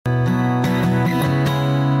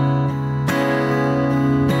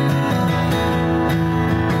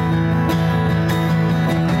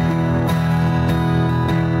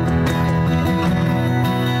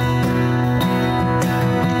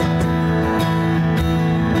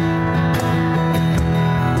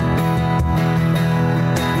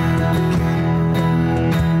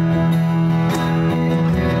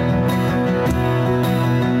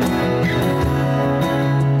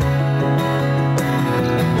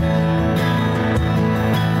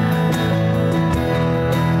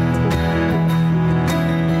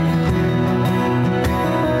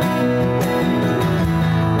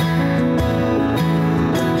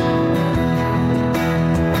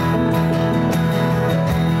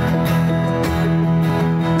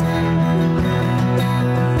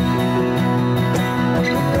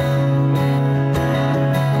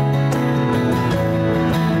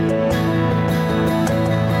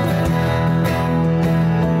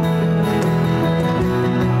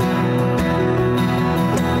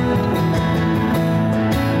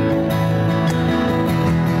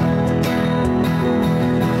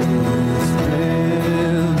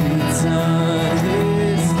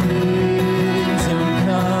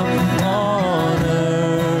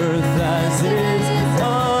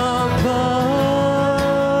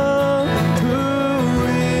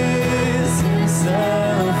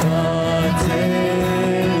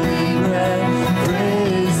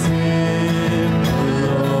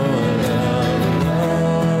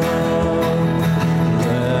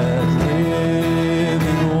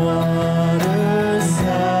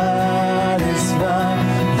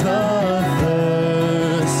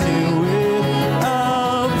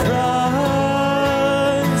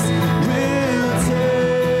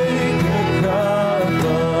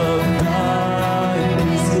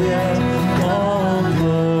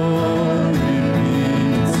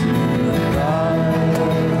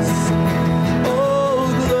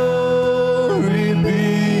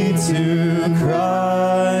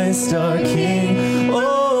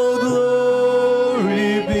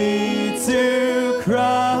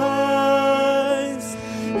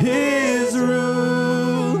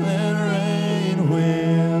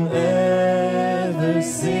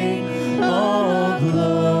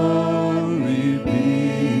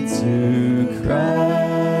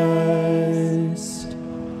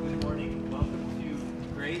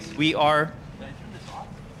Grace.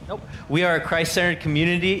 We are a Christ-centered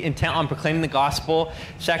community intent on proclaiming the gospel,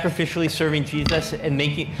 sacrificially serving Jesus, and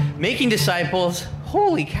making disciples.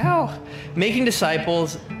 Holy cow! Making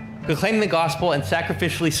disciples, proclaiming the gospel, and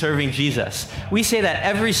sacrificially serving Jesus. We say that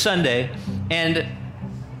every Sunday, and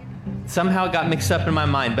somehow it got mixed up in my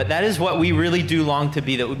mind, but that is what we really do long to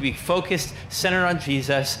be, that would be focused, centered on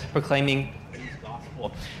Jesus, proclaiming his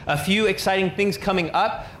gospel. A few exciting things coming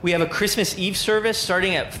up. We have a Christmas Eve service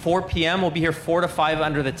starting at 4 p.m. We'll be here 4 to 5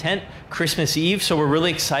 under the tent, Christmas Eve, so we're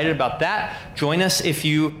really excited about that. Join us if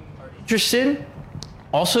you are interested.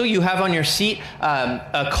 Also, you have on your seat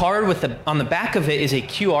a card with on the back of it is a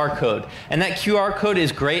QR code. And that QR code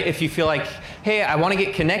is great if you feel like, hey, I want to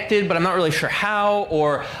get connected, but I'm not really sure how,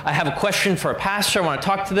 or I have a question for a pastor, I want to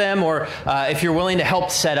talk to them, or if you're willing to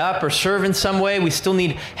help set up or serve in some way. We still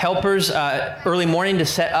need helpers early morning to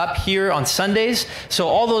set up here on Sundays. So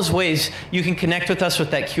all those ways you can connect with us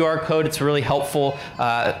with that QR code. It's really helpful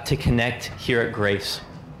to connect here at Grace.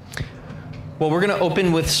 Well, we're going to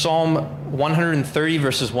open with Psalm 130,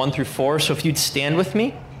 verses 1 through 4. So if you'd stand with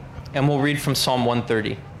me, and we'll read from Psalm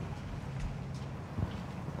 130.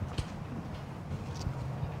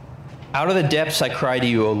 Out of the depths I cry to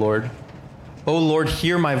you, O Lord. O Lord,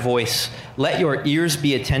 hear my voice. Let your ears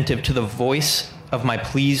be attentive to the voice of my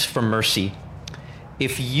pleas for mercy.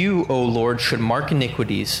 If you, O Lord, should mark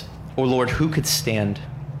iniquities, O Lord, who could stand?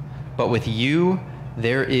 But with you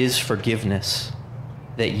there is forgiveness,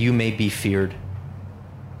 that you may be feared.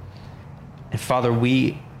 And Father,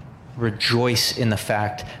 we rejoice in the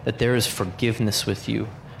fact that there is forgiveness with you.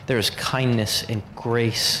 There is kindness and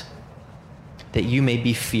grace, that you may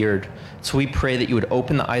be feared. So we pray that you would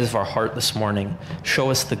open the eyes of our heart this morning,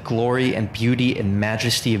 show us the glory and beauty and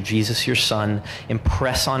majesty of Jesus, your Son,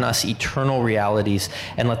 impress on us eternal realities,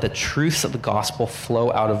 and let the truths of the gospel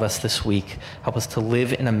flow out of us this week. Help us to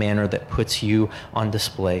live in a manner that puts you on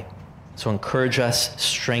display. So encourage us,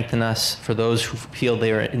 strengthen us. For those who feel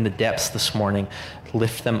they are in the depths this morning,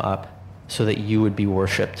 lift them up so that you would be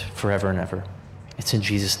worshiped forever and ever. It's in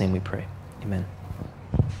Jesus' name we pray. Amen.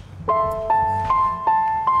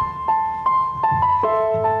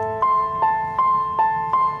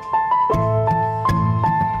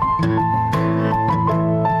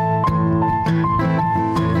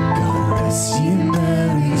 God rest ye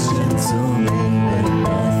merry gentlemen, and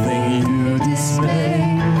nothing you dismay.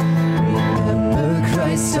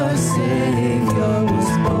 Christ our Savior was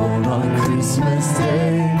born on Christmas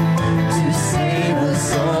Day to save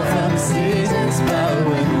us all from Satan's power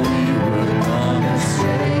when we were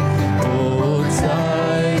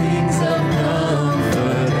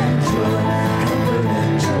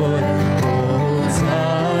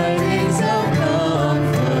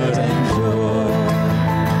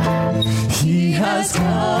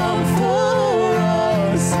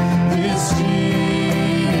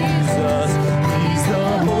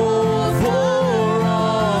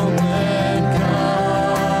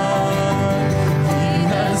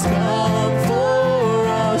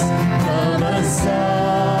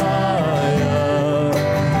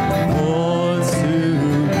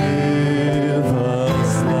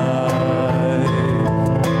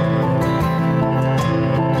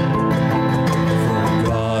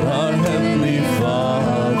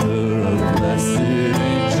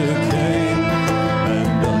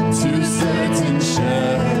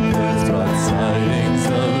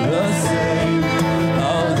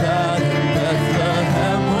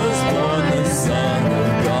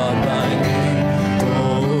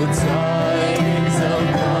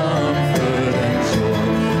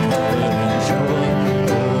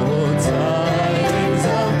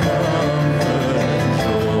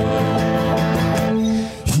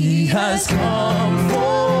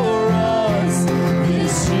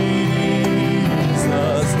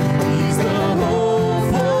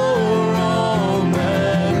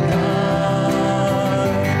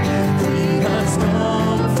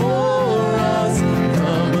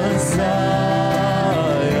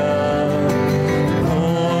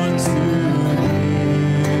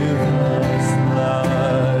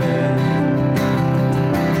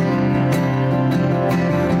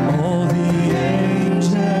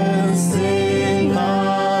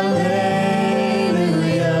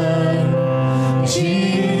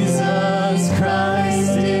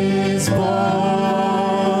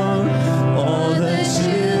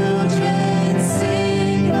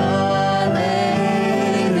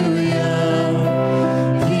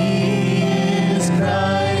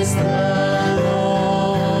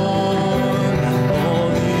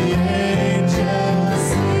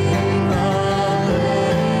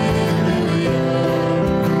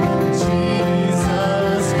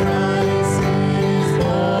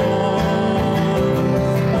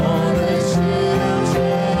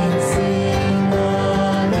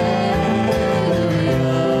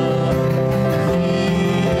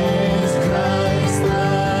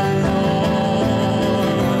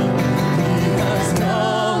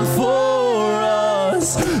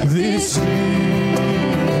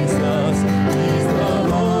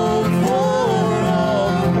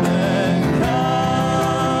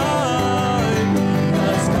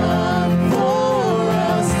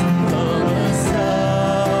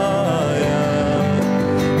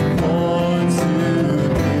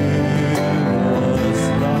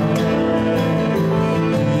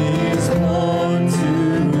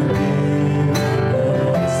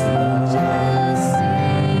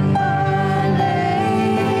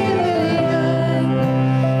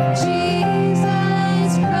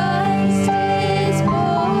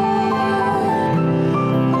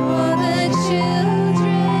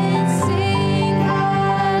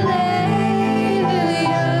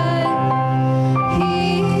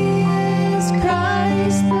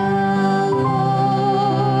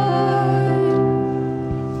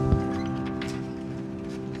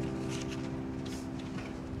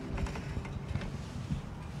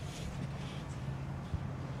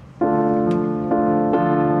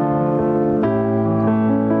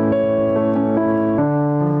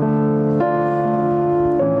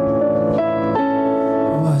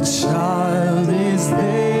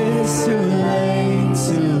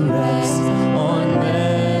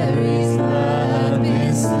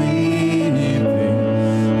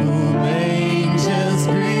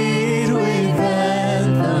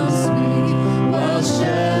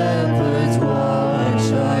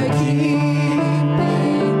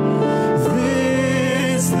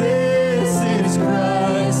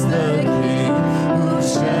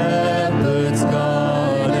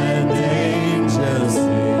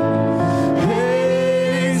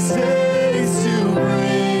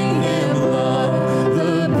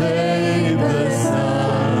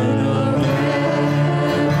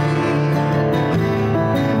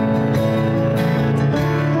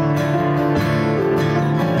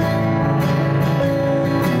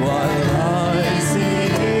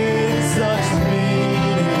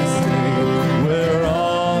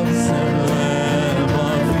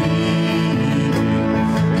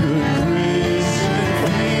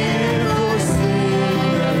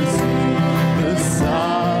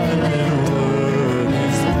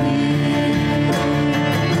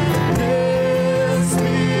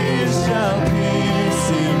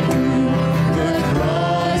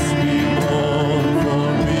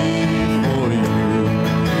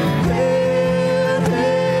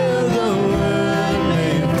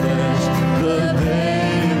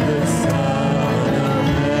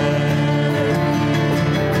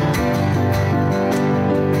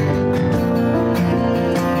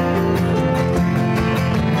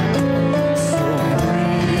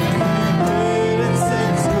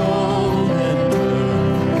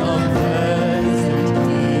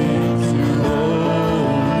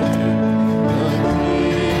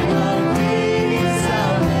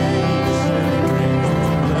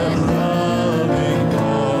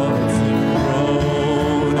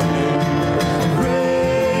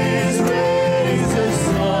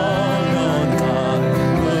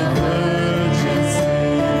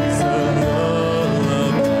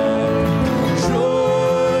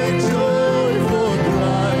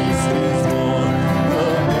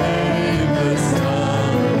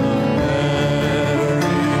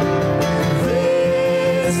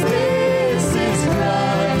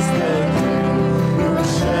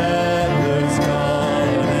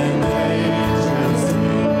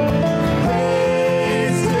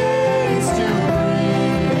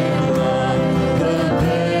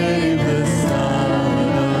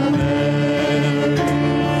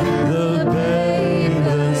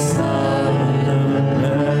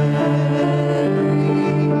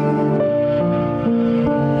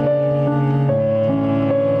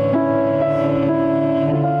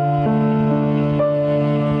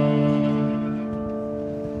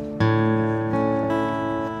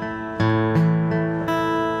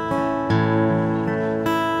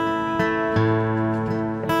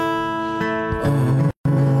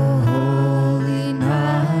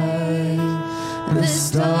The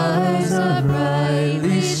stars are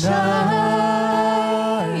brightly shining.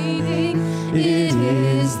 It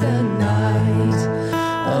is the night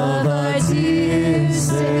of our dear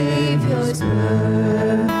Savior's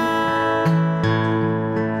birth.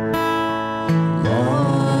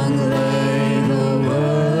 Long lay the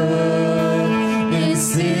world in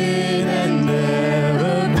sin and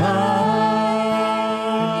error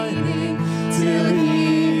pining, till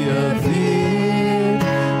he appeared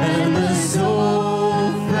and the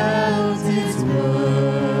soul felt its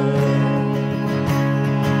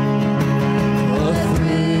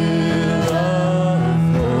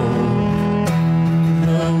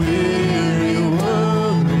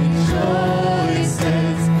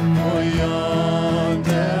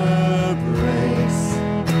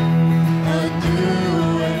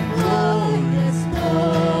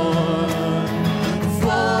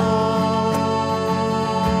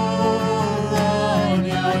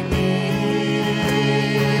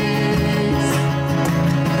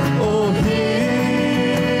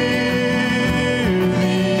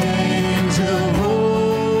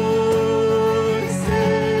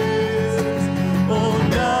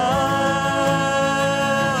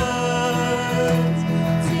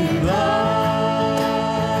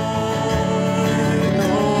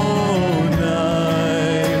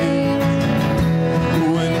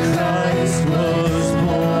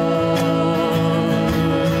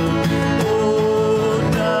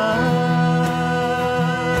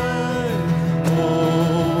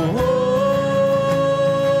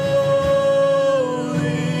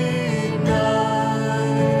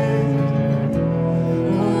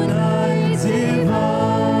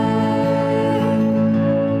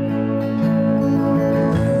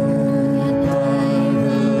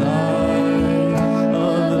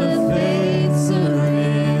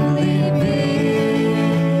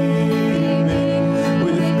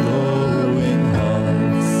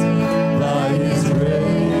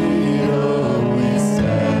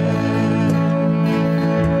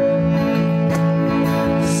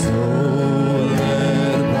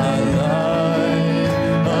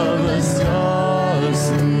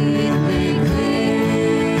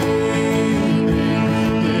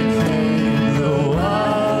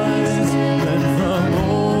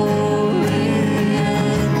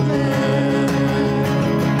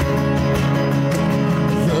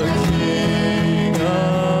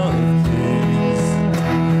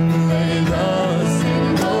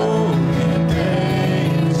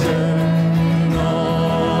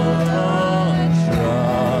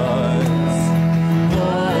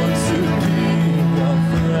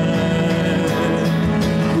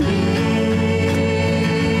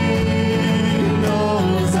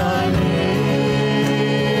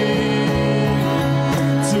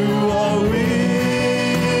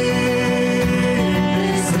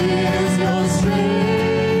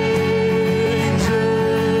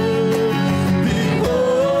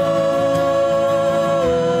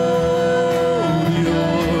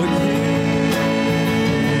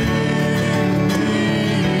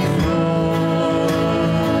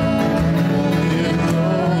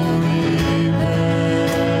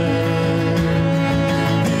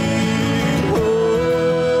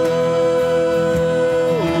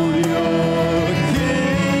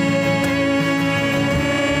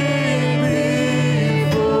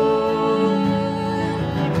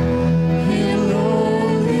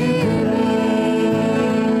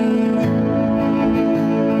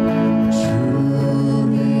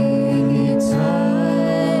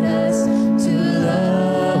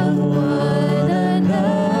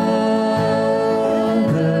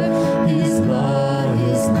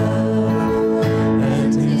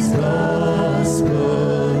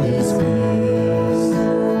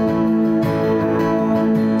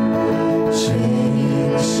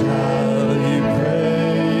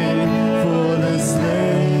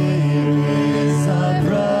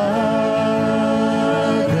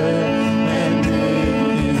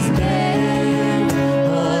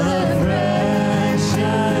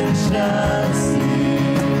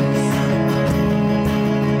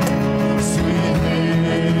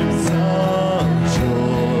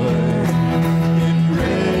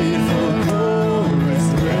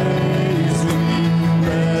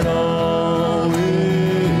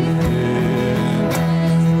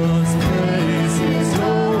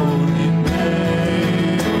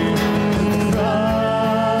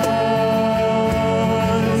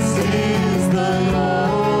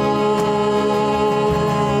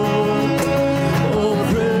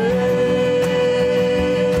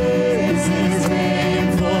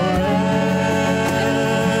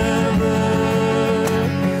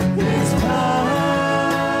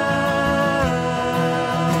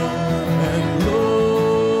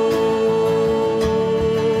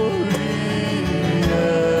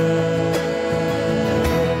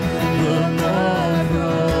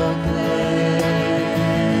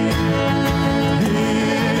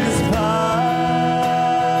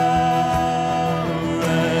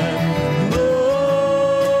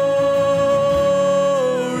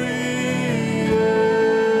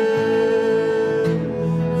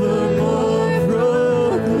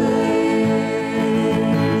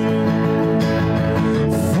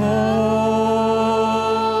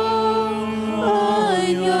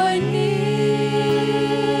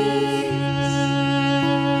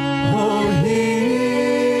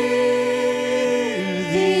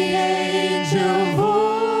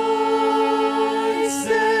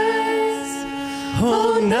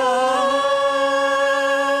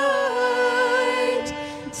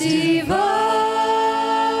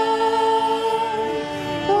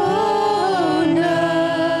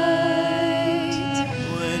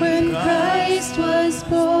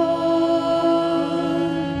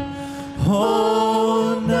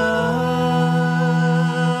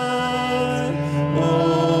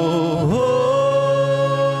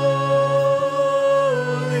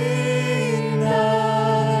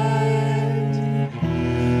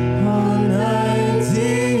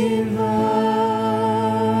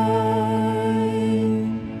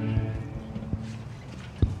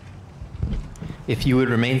If you would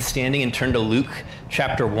remain standing and turn to Luke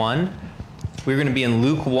chapter 1. We're going to be in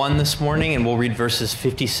Luke 1 this morning, and we'll read verses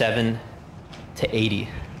 57 to 80.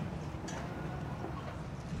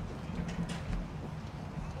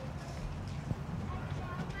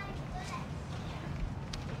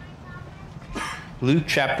 Luke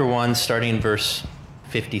chapter 1, starting in verse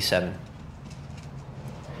 57.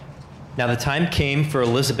 Now the time came for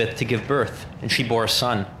Elizabeth to give birth, and she bore a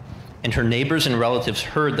son. And her neighbors and relatives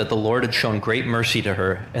heard that the Lord had shown great mercy to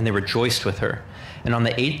her, and they rejoiced with her. And on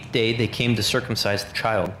the 8th day they came to circumcise the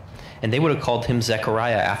child. And they would have called him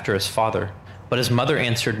Zechariah after his father. But his mother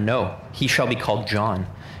answered, "No, he shall be called John."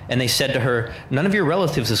 And they said to her, "None of your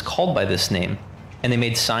relatives is called by this name." And they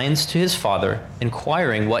made signs to his father,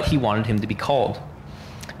 inquiring what he wanted him to be called.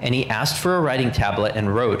 And he asked for a writing tablet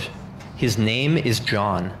and wrote, "His name is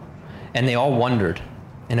John." And they all wondered.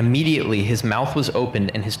 And immediately his mouth was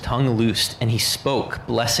opened and his tongue loosed, and he spoke,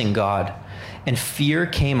 blessing God. And fear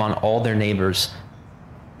came on all their neighbors.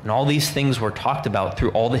 And all these things were talked about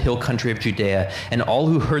through all the hill country of Judea, and all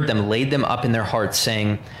who heard them laid them up in their hearts,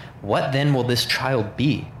 saying, "What then will this child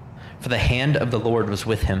be?" For the hand of the Lord was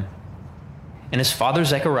with him. And his father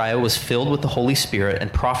Zechariah was filled with the Holy Spirit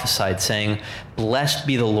and prophesied, saying, "Blessed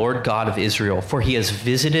be the Lord God of Israel, for he has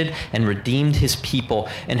visited and redeemed his people,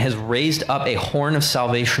 and has raised up a horn of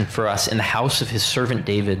salvation for us in the house of his servant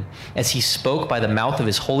David, as he spoke by the mouth of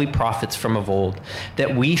his holy prophets from of old,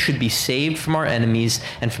 that we should be saved from our enemies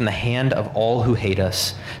and from the hand of all who hate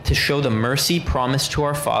us, to show the mercy promised to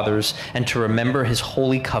our fathers, and to remember his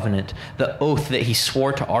holy covenant, the oath that he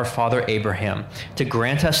swore to our father Abraham, to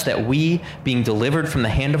grant us that we, being delivered from the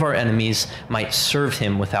hand of our enemies, might serve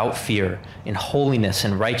him without fear, in holiness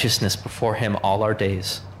and righteousness before him all our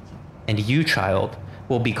days. And you, child,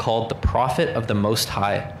 will be called the prophet of the Most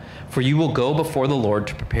High, for you will go before the Lord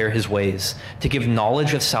to prepare his ways, to give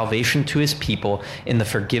knowledge of salvation to his people in the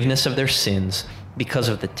forgiveness of their sins, because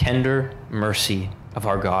of the tender mercy of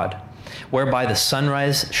our God, whereby the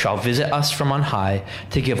sunrise shall visit us from on high,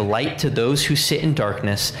 to give light to those who sit in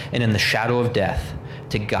darkness and in the shadow of death,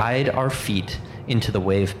 to guide our feet into the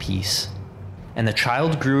way of peace. And the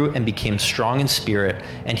child grew and became strong in spirit,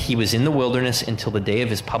 and he was in the wilderness until the day of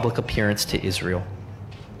his public appearance to Israel.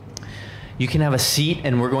 You can have a seat,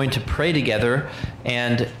 and we're going to pray together.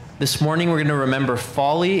 And this morning we're going to remember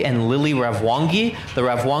Folly and Lily Ravwangi. The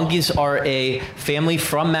Ravwangis are a family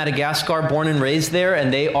from Madagascar, born and raised there,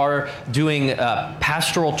 and they are doing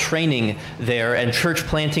pastoral training there and church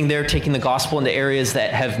planting there, taking the gospel into areas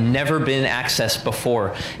that have never been accessed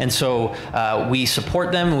before. And so we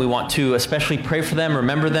support them, and we want to especially pray for them,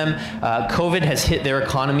 remember them. COVID has hit their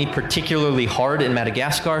economy particularly hard in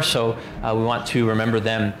Madagascar, so we want to remember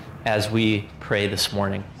them as we pray this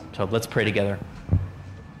morning. So let's pray together.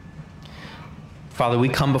 Father, we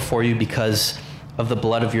come before you because of the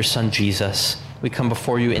blood of your Son, Jesus. We come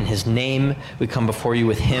before you in his name. We come before you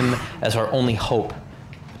with him as our only hope.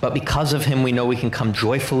 But because of him, we know we can come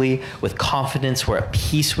joyfully with confidence. We're at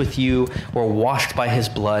peace with you. We're washed by his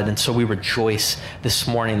blood. And so we rejoice this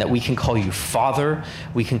morning that we can call you Father.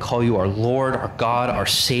 We can call you our Lord, our God, our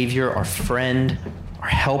Savior, our friend, our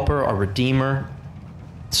helper, our Redeemer.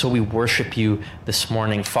 So we worship you this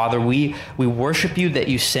morning. Father, we worship you that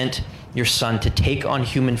you sent your Son to take on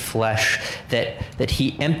human flesh, that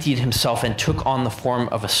he emptied himself and took on the form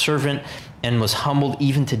of a servant and was humbled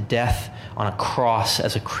even to death on a cross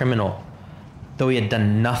as a criminal, though he had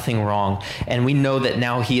done nothing wrong. And we know that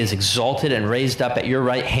now he is exalted and raised up at your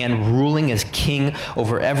right hand, ruling as king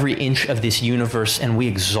over every inch of this universe. And we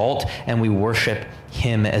exalt and we worship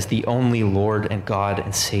him as the only Lord and God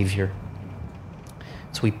and Savior.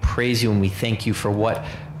 So we praise you and we thank you for what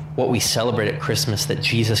we celebrate at Christmas, that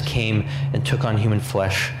Jesus came and took on human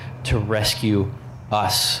flesh to rescue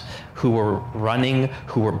us who were running,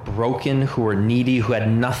 who were broken, who were needy, who had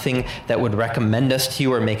nothing that would recommend us to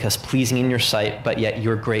you or make us pleasing in your sight, but yet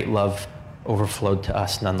your great love overflowed to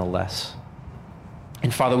us nonetheless.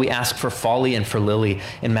 And Father, we ask for Folly and for Lily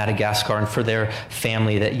in Madagascar and for their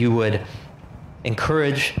family, that you would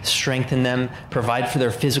encourage, strengthen them, provide for their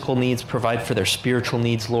physical needs, provide for their spiritual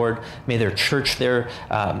needs, Lord. May their church there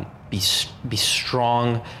be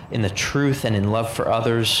strong in the truth and in love for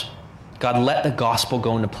others. God, let the gospel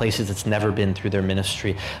go into places it's never been through their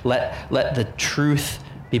ministry. Let the truth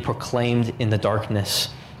be proclaimed in the darkness,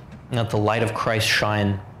 and let the light of Christ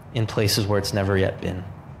shine in places where it's never yet been.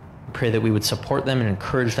 I pray that we would support them and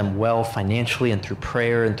encourage them well financially and through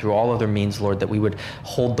prayer and through all other means, Lord, that we would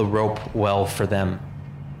hold the rope well for them.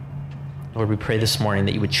 Lord, we pray this morning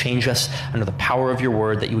that you would change us under the power of your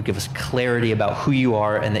word, that you would give us clarity about who you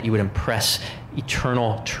are, and that you would impress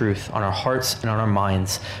eternal truth on our hearts and on our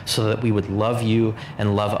minds so that we would love you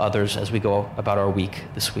and love others as we go about our week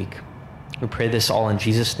this week. We pray this all in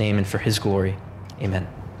Jesus' name and for his glory. Amen.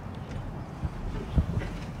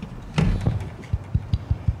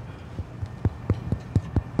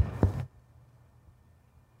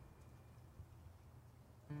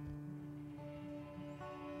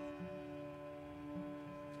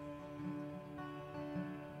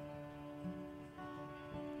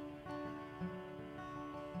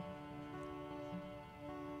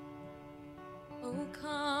 Oh,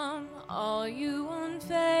 come, all you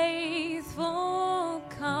unfaithful,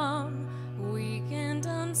 come, weak and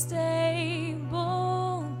unstable,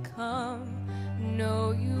 come,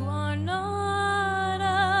 no, you are not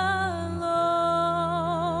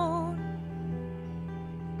alone.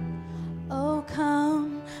 Oh,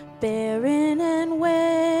 come, barren and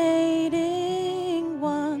waiting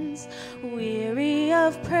ones, weary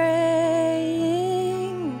of praying,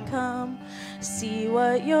 come, see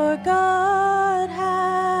what your God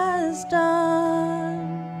has done.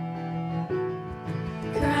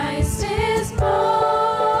 Christ is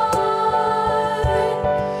born.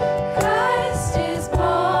 Christ is born.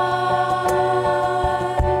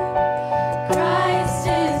 Christ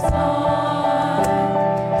is born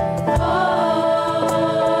for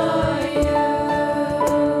you.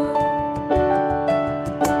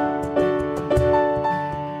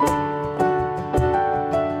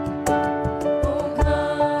 Oh,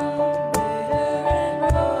 come, bitter and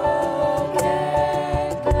broken,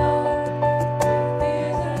 come,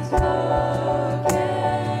 fears unspoken,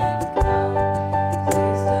 come,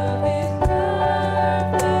 taste of His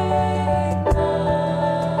perfect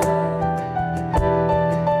love.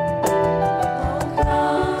 Oh,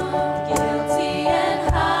 come, guilty and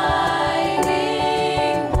hiding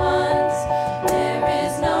ones, there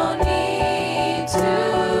is no need to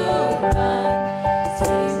run.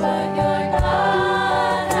 See what your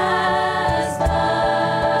God has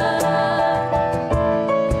done.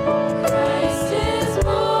 Christ is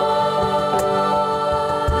born.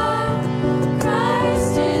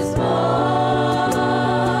 Christ is born.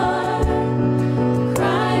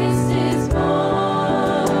 Christ is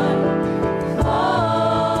born for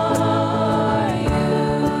you.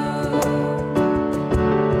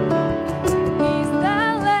 He's the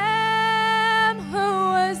Lamb who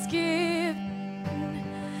was given,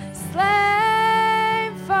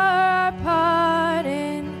 slain for our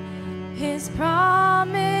pardon. His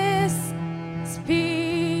promise is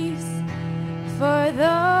peace for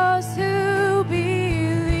those who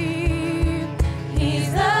believe.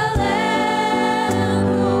 He's the Lamb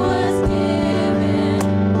who was given,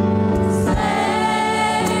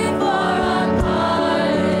 slain for our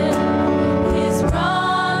pardon. His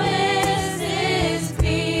promise is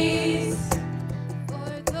peace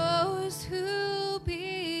for those who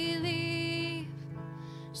believe.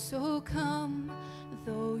 So come,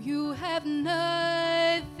 though you have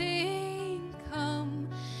nothing, come.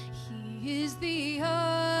 He is the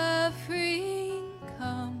offering.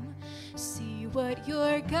 Come, see what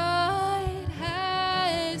your God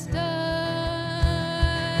has done.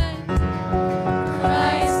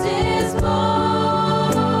 Christ is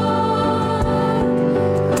born.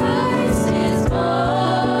 Christ is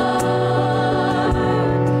born.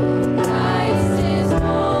 Christ is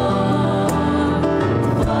born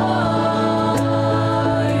for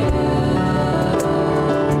you.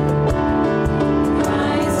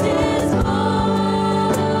 Christ is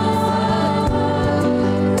born.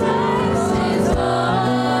 Christ is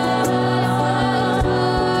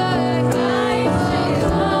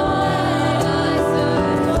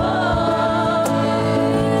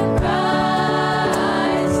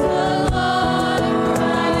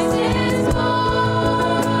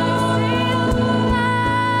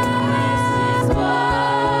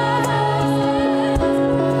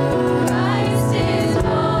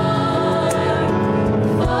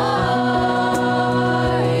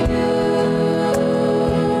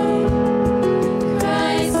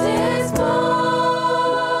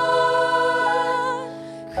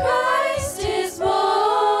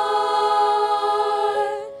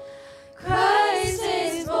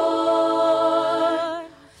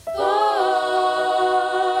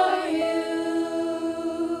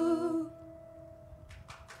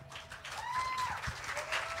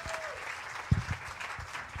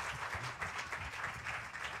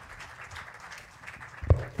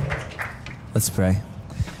Let's pray.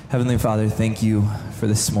 Heavenly Father, thank you for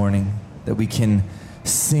this morning that we can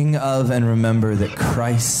sing of and remember that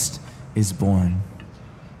Christ is born,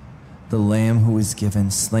 the Lamb who was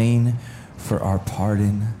given, slain for our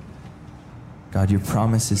pardon. God, your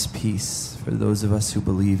promise is peace for those of us who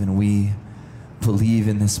believe, and we believe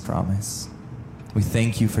in this promise. We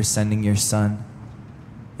thank you for sending your Son.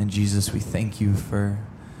 And Jesus, we thank you for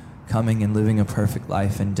coming and living a perfect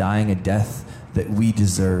life and dying a death that we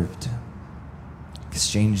deserved,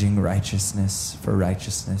 exchanging righteousness for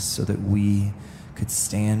righteousness so that we could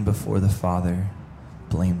stand before the Father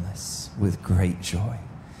blameless with great joy.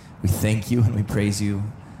 We thank you and we praise you.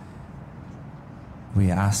 We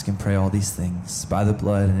ask and pray all these things by the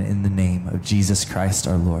blood and in the name of Jesus Christ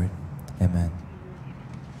our Lord. Amen.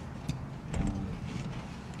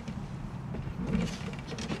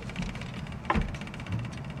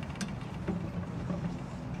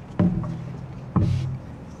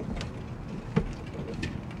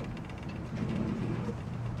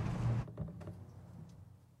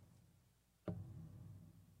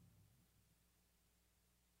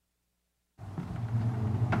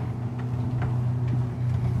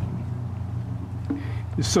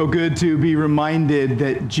 It's so good to be reminded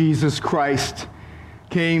that Jesus Christ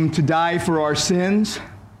came to die for our sins.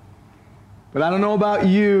 But I don't know about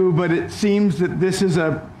you, but it seems that this is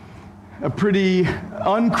a pretty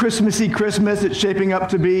un-Christmassy Christmas it's shaping up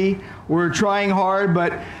to be. We're trying hard,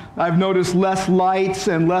 but I've noticed less lights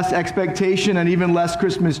and less expectation and even less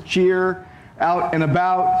Christmas cheer out and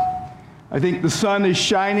about. I think the sun is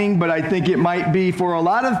shining, but I think it might be for a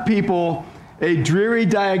lot of people a dreary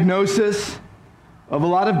diagnosis of a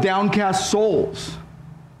lot of downcast souls,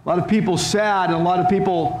 a lot of people sad, and a lot of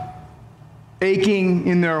people aching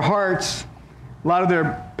in their hearts, a lot of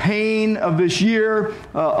their pain of this year,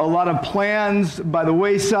 a lot of plans by the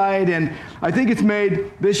wayside, and I think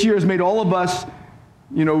this year has made all of us,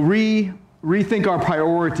 rethink our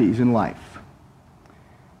priorities in life.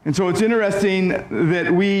 And so it's interesting that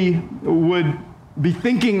we would be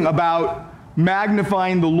thinking about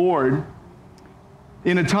magnifying the Lord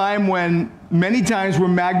in a time when many times we're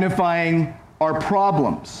magnifying our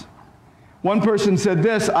problems. One person said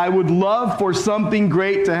this: I would love for something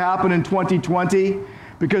great to happen in 2020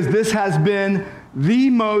 because this has been the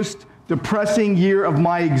most depressing year of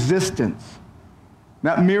my existence.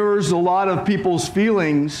 That mirrors a lot of people's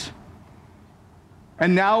feelings.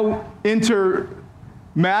 And now enter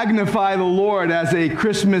Magnify the Lord as a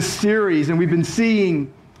Christmas series, and we've been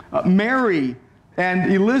seeing Mary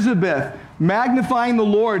and Elizabeth magnifying the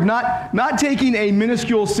Lord, not taking a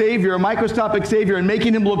minuscule Savior, a microscopic Savior, and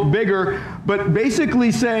making him look bigger, but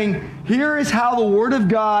basically saying, here is how the Word of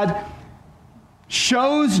God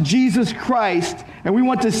shows Jesus Christ, and we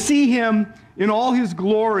want to see him in all his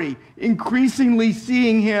glory, increasingly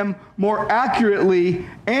seeing him more accurately,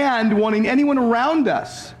 and wanting anyone around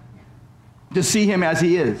us to see him as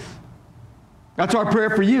he is. That's our prayer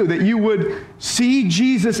for you, that you would see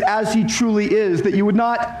Jesus as he truly is, that you would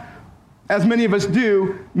not, as many of us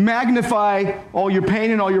do, magnify all your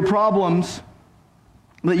pain and all your problems,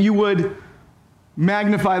 that you would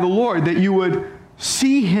magnify the Lord, that you would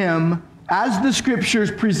see him as the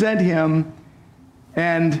Scriptures present him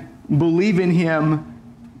and believe in him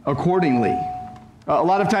accordingly. A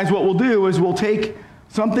lot of times what we'll do is we'll take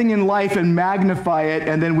something in life and magnify it,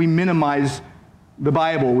 and then we minimize the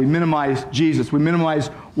Bible, we minimize Jesus, we minimize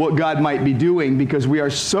what God might be doing because we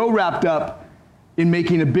are so wrapped up in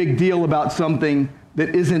making a big deal about something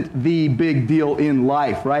that isn't the big deal in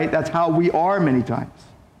life, right? That's how we are many times.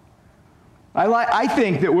 I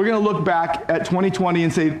think that we're going to look back at 2020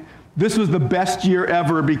 and say, this was the best year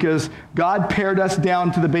ever because God pared us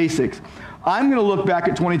down to the basics. I'm going to look back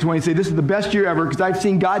at 2020 and say, this is the best year ever because I've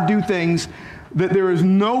seen God do things that there is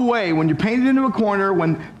no way, when you're painted into a corner,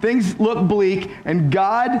 when things look bleak, and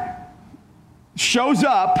God shows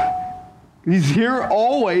up, he's here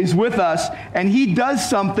always with us, and he does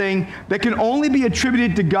something that can only be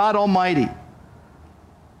attributed to God Almighty.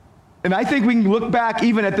 And I think we can look back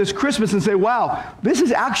even at this Christmas and say, wow, this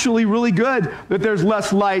is actually really good that there's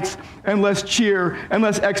less lights and less cheer and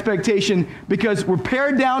less expectation because we're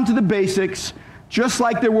pared down to the basics, just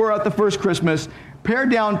like there were at the first Christmas,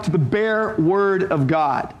 pared down to the bare Word of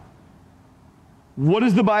God. What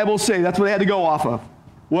does the Bible say? That's what they had to go off of.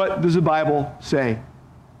 What does the Bible say?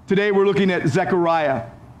 Today we're looking at Zechariah.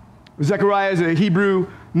 Zechariah is a Hebrew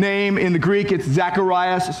name. In the Greek, it's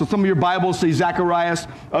Zacharias. So some of your Bibles say Zacharias,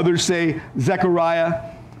 others say Zechariah.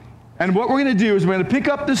 And what we're going to do is we're going to pick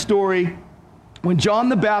up the story when John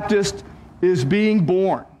the Baptist is being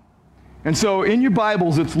born. And so in your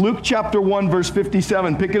Bibles, it's Luke chapter 1, verse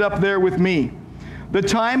 57. Pick it up there with me. The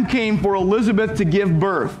time came for Elizabeth to give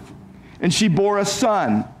birth, and she bore a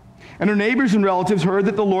son. And her neighbors and relatives heard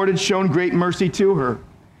that the Lord had shown great mercy to her.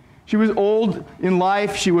 She was old in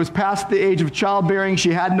life. She was past the age of childbearing.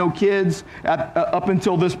 She had no kids up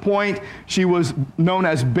until this point. She was known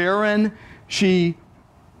as barren. She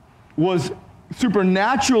was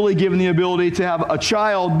supernaturally given the ability to have a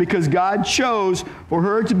child because God chose for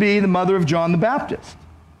her to be the mother of John the Baptist.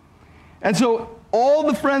 And so all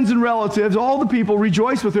the friends and relatives, all the people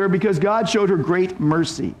rejoiced with her because God showed her great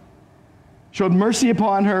mercy. Showed mercy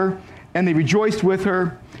upon her, and they rejoiced with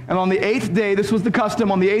her. And on the 8th day, this was the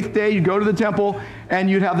custom, on the 8th day you'd go to the temple and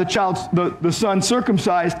you'd have the son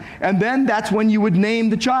circumcised, and then that's when you would name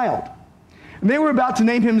the child. And they were about to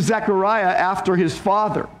name him Zechariah after his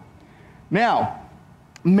father. Now,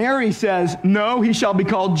 Mary says, no, he shall be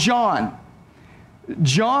called John.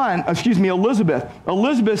 Elizabeth.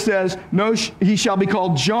 Elizabeth says, no, he shall be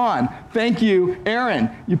called John. Thank you, Aaron.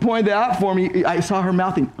 You pointed that out for me. I saw her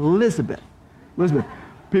mouthing, Elizabeth. Elizabeth.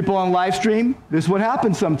 People on live stream, this is what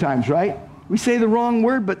happens sometimes, right? We say the wrong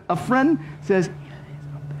word, but a friend says,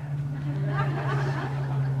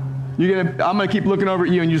 I'm going to keep looking over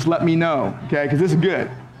at you and you just let me know, okay? Because this is good.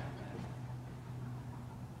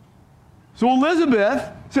 So Elizabeth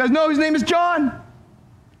says, no, his name is John.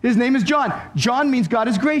 His name is John. John means God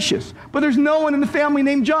is gracious. But there's no one in the family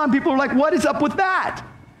named John. People are like, what is up with that?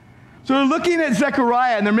 So they're looking at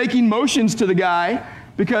Zechariah and they're making motions to the guy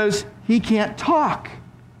because he can't talk.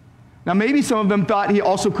 Now maybe some of them thought he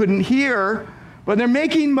also couldn't hear, but they're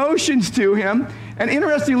making motions to him. And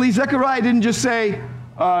interestingly, Zechariah didn't just say,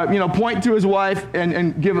 point to his wife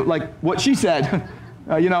and give it like what she said,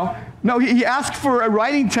 No, he asked for a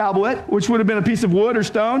writing tablet, which would have been a piece of wood or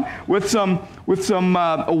stone with some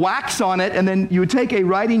wax on it, and then you would take a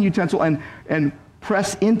writing utensil and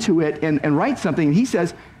press into it and write something. And he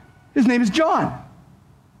says, his name is John.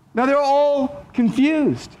 Now they're all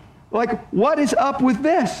confused. Like, what is up with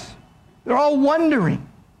this? They're all wondering.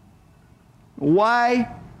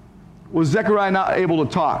 Why was Zechariah not able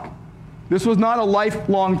to talk? This was not a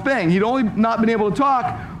lifelong thing. He'd only not been able to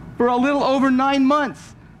talk for a little over 9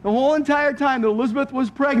 months. The whole entire time that Elizabeth was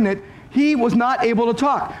pregnant, he was not able to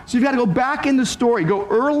talk. So you've got to go back in the story. Go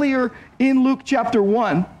earlier in Luke chapter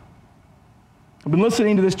 1. I've been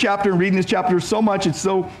listening to this chapter and reading this chapter so much. It's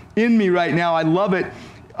so in me right now. I love it.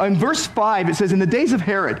 In verse 5, it says, in the days of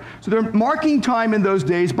Herod. So they're marking time in those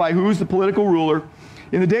days by who's the political ruler.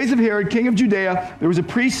 In the days of Herod, king of Judea, there was a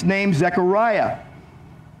priest named Zechariah.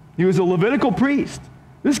 He was a Levitical priest.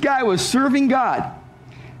 This guy was serving God.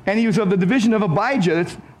 And he was of the division of Abijah.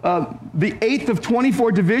 That's the 8th of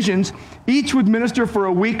 24 divisions. Each would minister for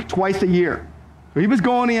a week twice a year. So he was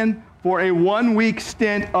going in for a 1-week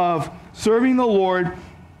stint of serving the Lord.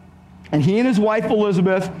 And he and his wife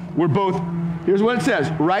Elizabeth were both, here's what it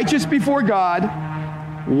says, righteous before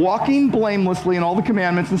God, walking blamelessly in all the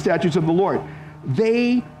commandments and statutes of the Lord.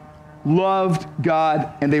 They loved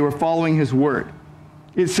God and they were following his word.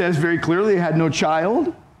 It says very clearly they had no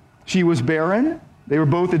child. She was barren. They were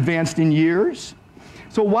both advanced in years.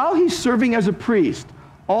 So while he's serving as a priest,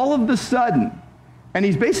 all of a sudden, and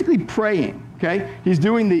he's basically praying, okay? He's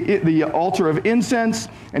doing the altar of incense,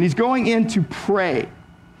 and he's going in to pray.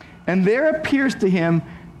 And there appears to him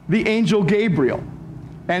the angel Gabriel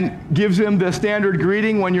and gives him the standard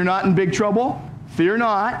greeting when you're not in big trouble. Fear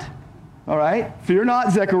not, all right? Fear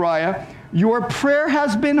not, Zechariah. Your prayer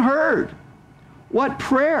has been heard. What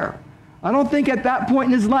prayer? I don't think at that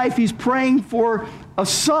point in his life he's praying for a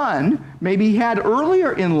son, maybe he had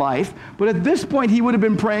earlier in life, but at this point he would have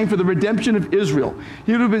been praying for the redemption of Israel.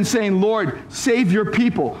 He would have been saying, Lord, save your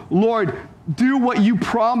people. Lord, do what you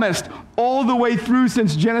promised all the way through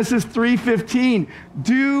since Genesis 3:15.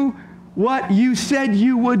 Do what you said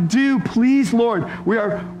you would do. Please, Lord, we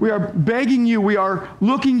are begging you. We are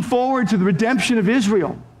looking forward to the redemption of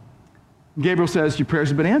Israel. Gabriel says, your prayers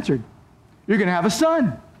have been answered. You're going to have a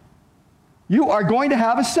son. You are going to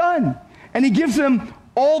have a son. And he gives them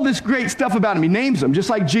all this great stuff about him. He names him. Just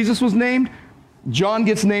like Jesus was named, John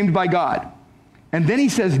gets named by God. And then he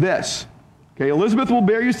says this, okay, Elizabeth will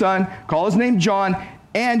bear you son, call his name John,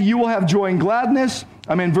 and you will have joy and gladness.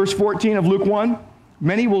 I'm in verse 14 of Luke 1.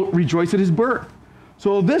 Many will rejoice at his birth.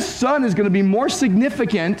 So this son is going to be more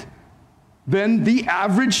significant than the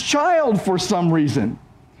average child for some reason.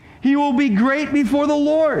 He will be great before the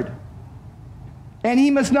Lord. And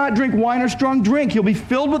he must not drink wine or strong drink. He'll be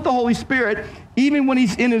filled with the Holy Spirit, even when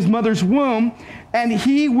he's in his mother's womb. And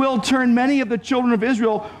he will turn many of the children of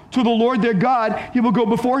Israel to the Lord their God. He will go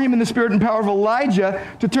before him in the spirit and power of Elijah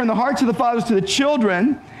to turn the hearts of the fathers to the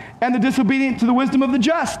children and the disobedient to the wisdom of the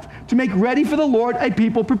just, to make ready for the Lord a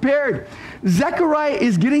people prepared. Zechariah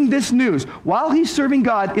is getting this news while he's serving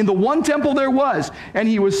God in the one temple there was, and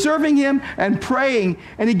he was serving him and praying,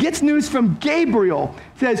 and he gets news from Gabriel.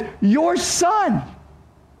 It says, your son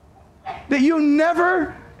that you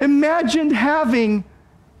never imagined having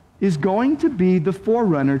is going to be the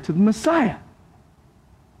forerunner to the Messiah.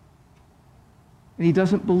 and he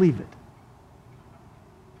doesn't believe it.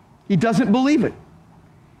 He doesn't believe it.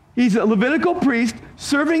 He's a Levitical priest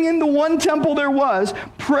serving in the one temple there was,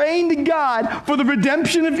 praying to God for the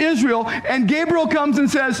redemption of Israel, and Gabriel comes and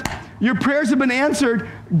says, your prayers have been answered.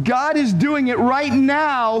 God is doing it right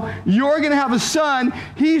now. You're going to have a son.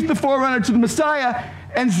 He's the forerunner to the Messiah.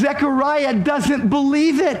 And Zechariah doesn't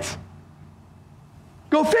believe it.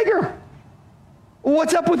 Go figure.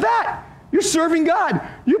 What's up with that? You're serving God.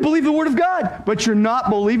 You believe the Word of God, but you're not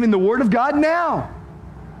believing the Word of God now.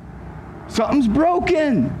 Something's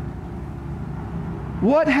broken.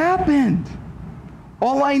 What happened?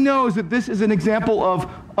 All I know is that this is an example of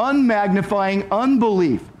unmagnifying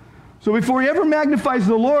unbelief. So before he ever magnifies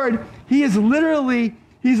the Lord, he's literally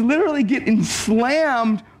getting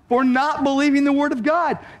slammed for not believing the Word of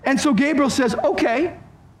God. And so Gabriel says, okay,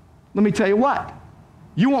 let me tell you what.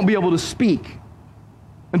 You won't be able to speak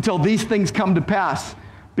until these things come to pass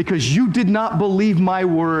because you did not believe my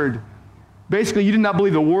word. Basically, you did not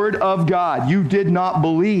believe the Word of God. You did not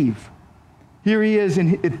believe. Here he is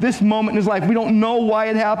at this moment in his life. We don't know why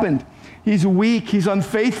it happened. He's weak. He's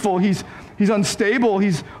unfaithful. He's unstable.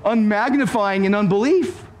 He's unmagnifying in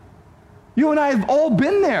unbelief. You and I have all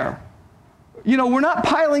been there. You know, we're not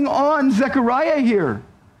piling on Zechariah here.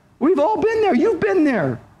 We've all been there. You've been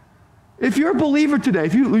there. If you're a believer today,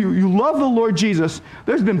 if you love the Lord Jesus,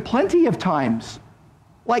 there's been plenty of times,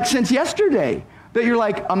 like since yesterday, that you're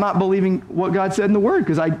like, I'm not believing what God said in the Word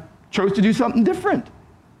because I chose to do something different.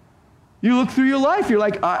 You look through your life, you're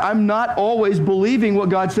like, I'm not always believing what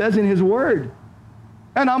God says in His Word.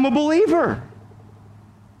 And I'm a believer.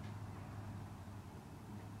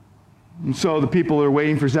 And so the people are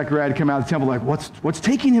waiting for Zechariah to come out of the temple like, what's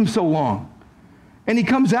taking him so long? And he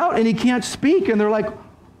comes out and he can't speak. And they're like,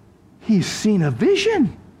 he's seen a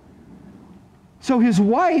vision. So his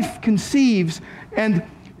wife conceives and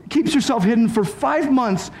keeps herself hidden for 5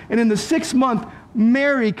 months. And in the 6th month,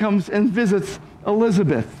 Mary comes and visits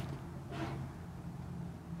Elizabeth.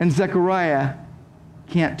 And Zechariah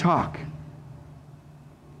can't talk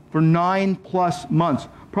for 9+ months,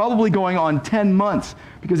 probably going on 10 months,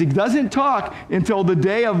 because he doesn't talk until the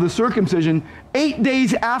day of the circumcision, 8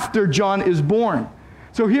 days after John is born.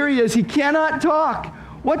 So here he is, he cannot talk.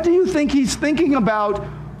 What do you think he's thinking about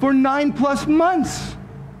for 9+ months?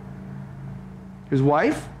 His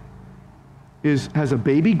wife has a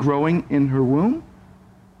baby growing in her womb.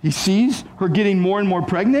 He sees her getting more and more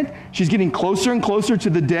pregnant. She's getting closer and closer to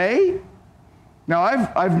the day. Now,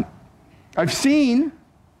 I've seen,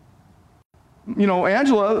 you know,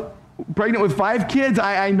 Angela pregnant with 5 kids.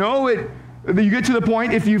 I know it. You get to the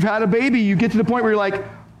point, if you've had a baby, you get to the point where you're like,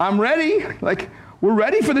 I'm ready. Like, we're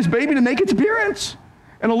ready for this baby to make its appearance.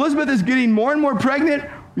 And Elizabeth is getting more and more pregnant,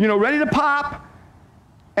 you know, ready to pop.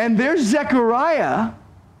 And there's Zechariah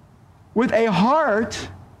with a heart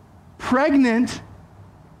pregnant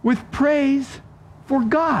with praise for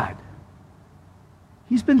God.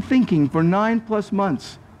 He's been thinking for 9+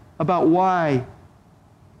 months about why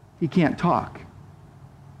he can't talk,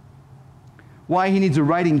 why he needs a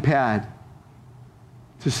writing pad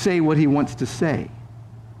to say what he wants to say.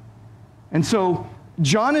 And so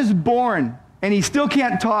John is born, and he still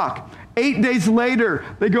can't talk. 8 days later,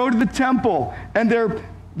 they go to the temple, and they're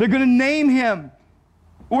going to name him.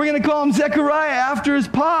 We're going to call him Zechariah after his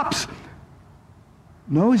pops.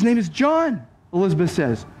 No, his name is John, Elizabeth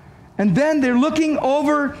says. And then they're looking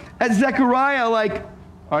over at Zechariah like,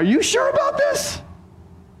 are you sure about this?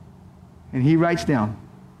 And he writes down,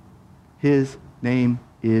 his name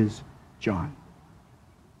is John.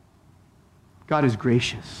 God is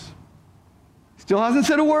gracious. Still hasn't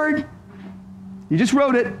said a word. He just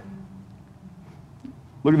wrote it.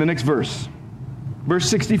 Look at the next verse. Verse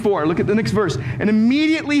 64, look at the next verse. And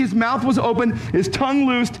immediately his mouth was open, his tongue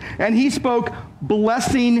loosed, and he spoke,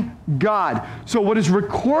 blessing God. So what is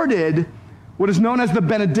recorded, what is known as the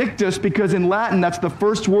Benedictus, because in Latin that's the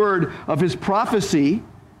first word of his prophecy,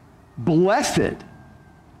 blessed.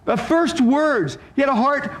 The first words. He had a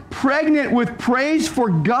heart pregnant with praise for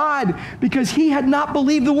God because he had not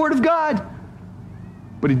believed the Word of God.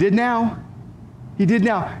 But he did now. He did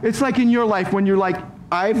now. It's like in your life when you're like,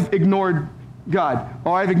 I've ignored God,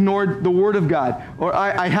 or I've ignored the Word of God, or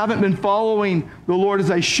I haven't been following the Lord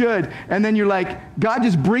as I should, and then you're like, God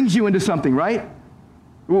just brings you into something, right?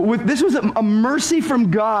 This was a mercy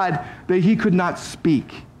from God that he could not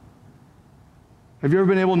speak. Have you ever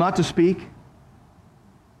been able not to speak?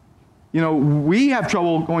 You know, we have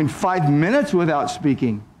trouble going 5 minutes without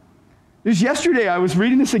speaking. Just yesterday, I was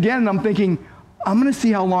reading this again, and I'm thinking, I'm going to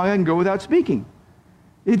see how long I can go without speaking.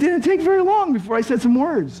 It didn't take very long before I said some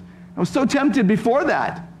words. I was so tempted before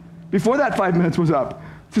that 5 minutes was up,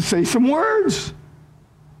 to say some words.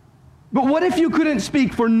 But what if you couldn't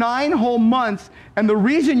speak for 9 whole months, and the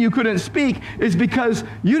reason you couldn't speak is because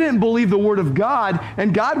you didn't believe the Word of God,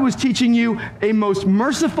 and God was teaching you a most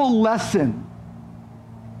merciful lesson?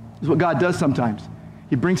 This is what God does sometimes.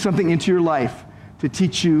 He brings something into your life to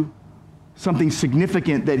teach you something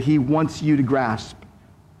significant that he wants you to grasp.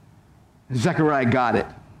 Zechariah got it.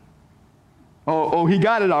 Oh, he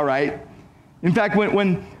got it all right. In fact,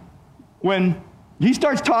 when he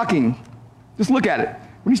starts talking, just look at it.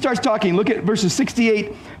 When he starts talking, look at verses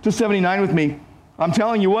 68 to 79 with me. I'm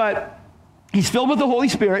telling you what, he's filled with the Holy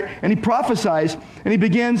Spirit, and he prophesies, and he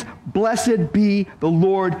begins, "Blessed be the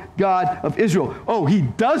Lord God of Israel." Oh, he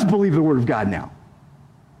does believe the Word of God now.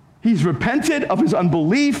 He's repented of his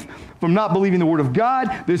unbelief from not believing the Word of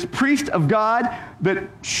God. This priest of God that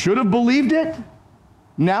should have believed it,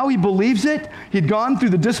 now he believes it. He'd gone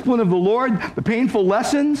through the discipline of the Lord, the painful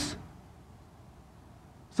lessons.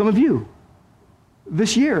 Some of you,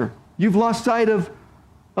 this year, you've lost sight of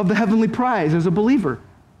the heavenly prize as a believer.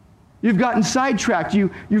 You've gotten sidetracked.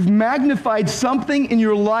 You've magnified something in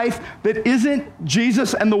your life that isn't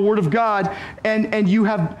Jesus and the Word of God, and you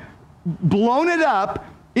have blown it up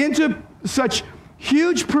into such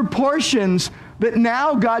huge proportions that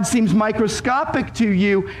now God seems microscopic to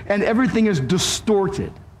you and everything is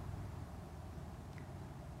distorted.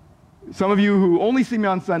 Some of you who only see me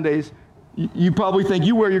on Sundays, you probably think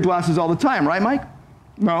you wear your glasses all the time, right, Mike?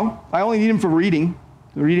 No, I only need them for reading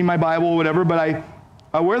my Bible or whatever, but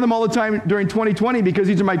I wear them all the time during 2020 because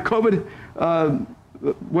these are my COVID,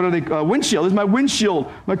 windshield. This is my windshield,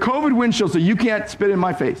 my COVID windshield, so you can't spit in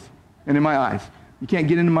my face and in my eyes. You can't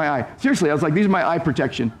get into my eye. Seriously, I was like, these are my eye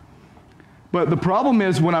protection. But the problem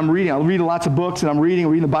is when I'm reading, I'll read lots of books, and I'm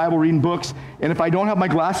reading the Bible, reading books, and if I don't have my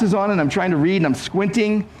glasses on and I'm trying to read and I'm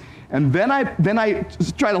squinting, and then I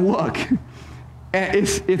try to look, and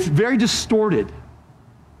it's very distorted.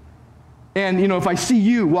 And, if I see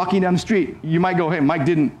you walking down the street, you might go, "Hey, Mike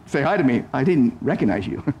didn't say hi to me. I didn't recognize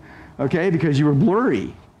you," okay, because you were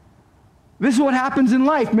blurry. This is what happens in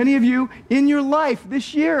life. Many of you in your life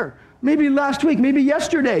this year, maybe last week, maybe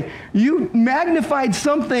yesterday, you magnified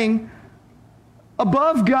something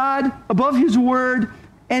above God, above His Word,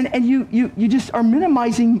 and you just are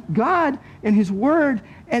minimizing God and His Word,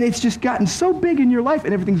 and it's just gotten so big in your life,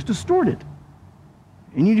 and everything's distorted.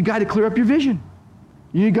 And you need God to clear up your vision.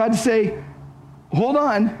 You need God to say, "Hold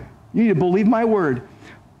on, you need to believe my word."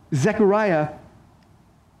 Zechariah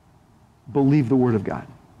believed the Word of God.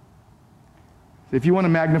 So if you want to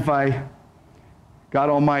magnify God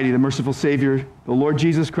Almighty, the merciful Savior, the Lord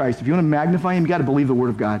Jesus Christ, if you want to magnify Him, you got to believe the Word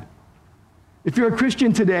of God. If you're a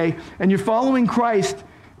Christian today and you're following Christ,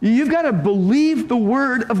 you've got to believe the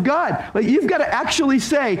Word of God. Like, you've got to actually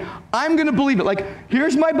say, "I'm going to believe it." Like,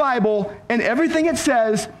 here's my Bible, and everything it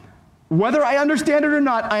says, whether I understand it or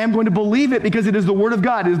not, I am going to believe it because it is the Word of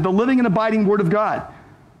God. It is the living and abiding Word of God.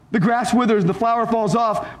 The grass withers, the flower falls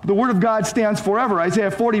off, but the Word of God stands forever.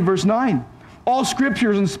 Isaiah 40, verse 9. All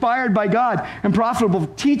Scripture is inspired by God and profitable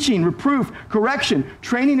for teaching, reproof, correction,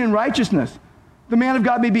 training in righteousness. The man of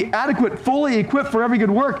God may be adequate, fully equipped for every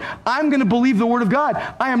good work. I'm going to believe the Word of God.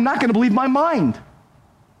 I am not going to believe my mind.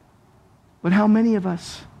 But how many of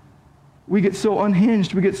us, we get so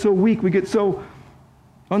unhinged, we get so weak, we get so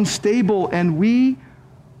unstable, and we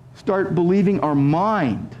start believing our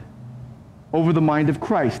mind over the mind of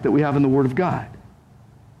Christ that we have in the Word of God.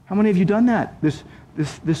 How many of you done that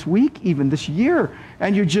this week, even this year?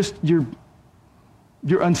 And you're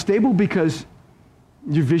unstable because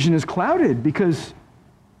your vision is clouded, because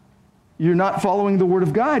you're not following the Word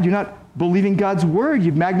of God. You're not believing God's Word.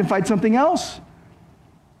 You've magnified something else.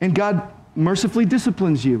 And God mercifully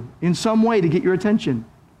disciplines you in some way to get your attention.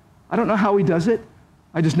 I don't know how He does it.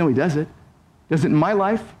 I just know He does it. He does it in my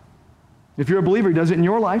life. If you're a believer, He does it in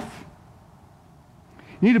your life.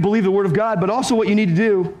 You need to believe the Word of God, but also what you need to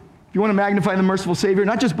do, if you want to magnify the merciful Savior,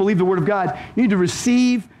 not just believe the Word of God, you need to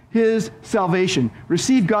receive His salvation.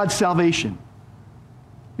 Receive God's salvation.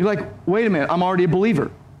 You're like, "Wait a minute, I'm already a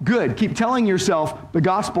believer." Good. Keep telling yourself the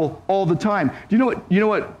gospel all the time. Do you know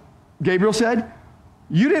what Gabriel said?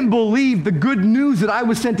 "You didn't believe the good news that I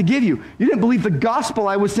was sent to give you. You didn't believe the gospel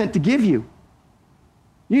I was sent to give you."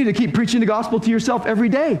 You need to keep preaching the gospel to yourself every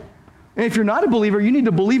day. And if you're not a believer, you need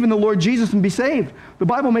to believe in the Lord Jesus and be saved. The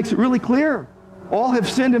Bible makes it really clear. All have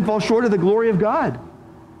sinned and fall short of the glory of God.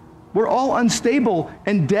 We're all unstable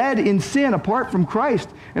and dead in sin apart from Christ.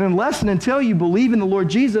 And unless and until you believe in the Lord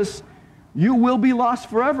Jesus, you will be lost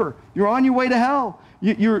forever. You're on your way to hell.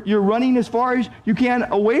 You're running as far as you can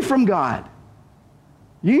away from God.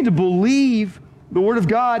 You need to believe the Word of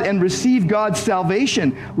God and receive God's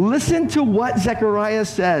salvation. Listen to what Zechariah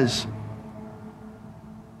says.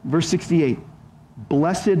 Verse 68,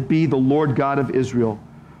 blessed be the Lord God of Israel,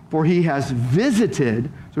 for he has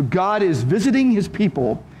visited, so God is visiting his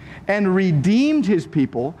people, and redeemed his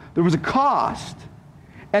people. There was a cost,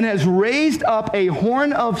 and has raised up a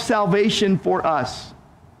horn of salvation for us.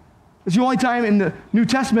 It's the only time in the New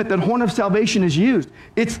Testament that horn of salvation is used.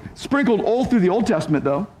 It's sprinkled all through the Old Testament,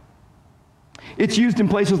 though. It's used in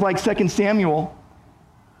places like 2 Samuel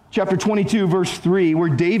chapter 22, verse 3, where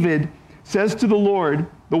David says to the Lord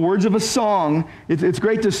the words of a song. It's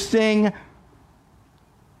great to sing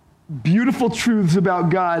beautiful truths about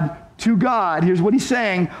God to God. Here's what he's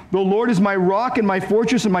saying. The Lord is my rock and my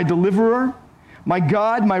fortress and my deliverer, my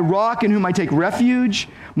God, my rock in whom I take refuge,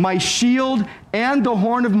 my shield and the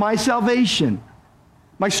horn of my salvation,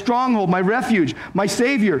 my stronghold, my refuge, my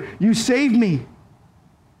Savior. You saved me.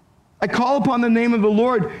 I call upon the name of the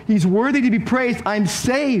Lord. He's worthy to be praised. I'm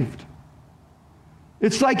saved.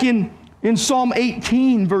 It's like in Psalm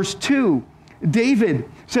 18, verse 2, David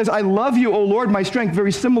says, I love you, O Lord, my strength.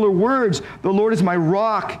 Very similar words. The Lord is my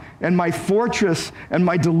rock and my fortress and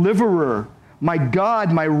my deliverer, my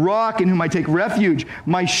God, my rock in whom I take refuge,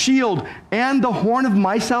 my shield and the horn of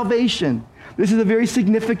my salvation. This is a very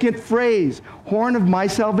significant phrase, horn of my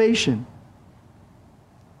salvation.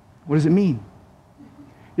 What does it mean?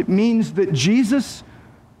 It means that Jesus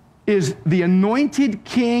is the anointed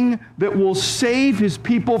king that will save his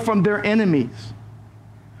people from their enemies.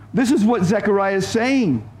 This is what Zechariah is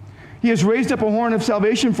saying. He has raised up a horn of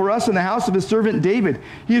salvation for us in the house of his servant David.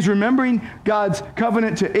 He is remembering God's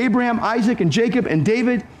covenant to Abraham, Isaac, and Jacob, and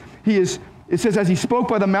David. It says, as he spoke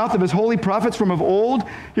by the mouth of his holy prophets from of old.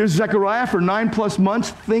 Here's Zechariah for 9+ months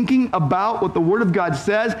thinking about what the word of God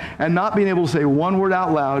says and not being able to say one word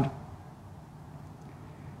out loud.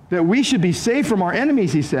 That we should be saved from our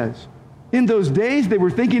enemies, he says. In those days, they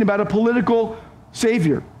were thinking about a political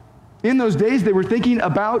savior. In those days, they were thinking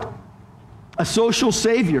about a social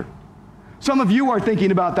savior. Some of you are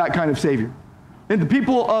thinking about that kind of savior. And the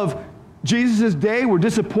people of Jesus' day were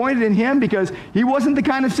disappointed in him because he wasn't the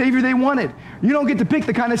kind of savior they wanted. You don't get to pick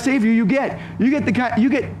the kind of savior you get. You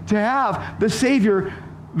get to have the savior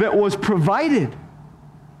that was provided.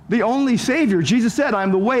 The only Savior. Jesus said, I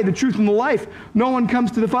am the way, the truth, and the life. No one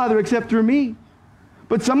comes to the Father except through me.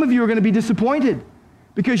 But some of you are going to be disappointed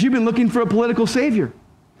because you've been looking for a political Savior.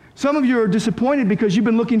 Some of you are disappointed because you've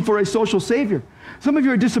been looking for a social Savior. Some of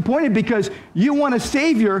you are disappointed because you want a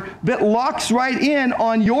Savior that locks right in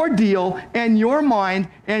on your deal and your mind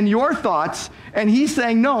and your thoughts. And he's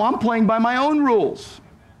saying, no, I'm playing by my own rules.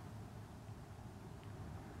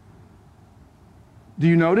 Do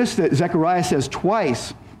you notice that Zechariah says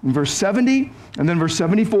twice, in verse 70 and then verse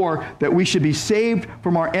 74, that we should be saved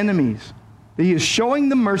from our enemies? That he is showing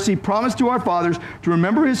the mercy promised to our fathers to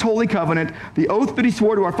remember his holy covenant, the oath that he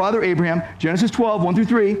swore to our father Abraham, Genesis 12,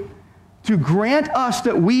 1-3, to grant us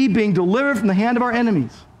that we, being delivered from the hand of our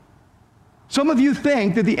enemies. Some of you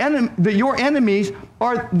think that that your enemies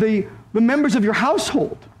are the members of your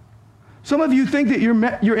household. Some of you think that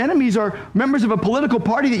your enemies are members of a political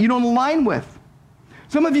party that you don't align with.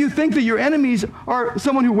 Some of you think that your enemies are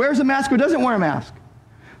someone who wears a mask or doesn't wear a mask.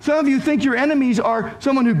 Some of you think your enemies are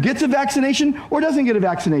someone who gets a vaccination or doesn't get a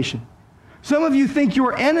vaccination. Some of you think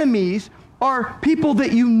your enemies are people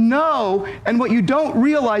that you know, and what you don't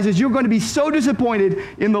realize is you're going to be so disappointed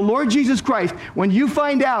in the Lord Jesus Christ when you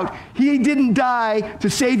find out he didn't die to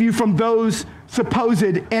save you from those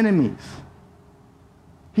supposed enemies.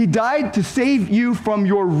 He died to save you from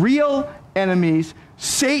your real enemies,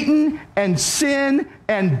 Satan and sin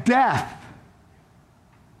and death.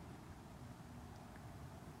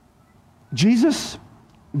 Jesus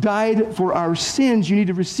died for our sins. You need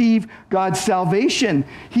to receive God's salvation.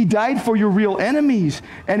 He died for your real enemies.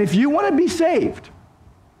 And if you want to be saved,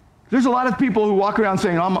 there's a lot of people who walk around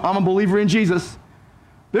saying, I'm a believer in Jesus.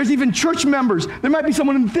 There's even church members. There might be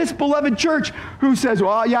someone in this beloved church who says,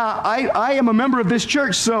 well, yeah, I am a member of this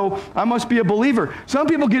church, so I must be a believer. Some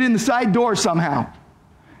people get in the side door somehow,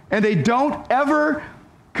 and they don't ever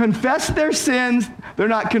confess their sins. They're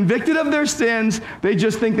not convicted of their sins. They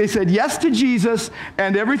just think they said yes to Jesus,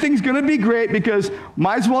 and everything's going to be great because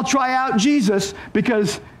might as well try out Jesus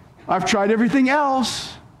because I've tried everything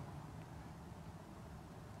else.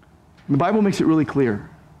 The Bible makes it really clear.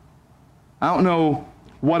 I don't know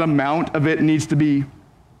what amount of it needs to be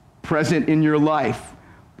present in your life,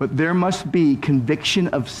 but there must be conviction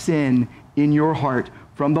of sin in your heart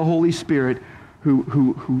from the Holy Spirit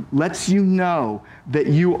who lets you know that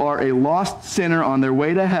you are a lost sinner on their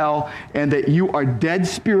way to hell and that you are dead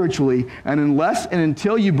spiritually, and unless and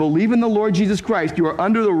until you believe in the Lord Jesus Christ, you are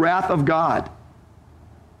under the wrath of God.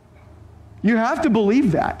 You have to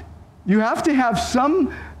believe that. You have to have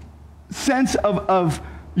some sense of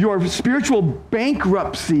your spiritual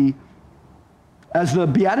bankruptcy, as the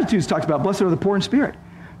Beatitudes talks about, blessed are the poor in spirit.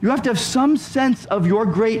 You have to have some sense of your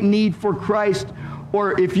great need for Christ,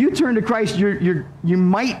 or if you turn to Christ, you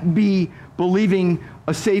might be believing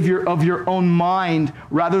a Savior of your own mind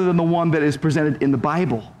rather than the one that is presented in the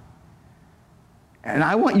Bible. And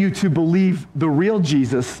I want you to believe the real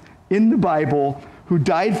Jesus in the Bible who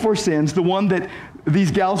died for sins, the one that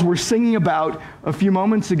these gals were singing about a few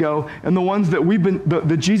moments ago, and the ones that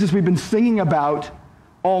the Jesus we've been singing about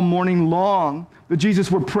all morning long, the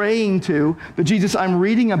Jesus we're praying to, the Jesus I'm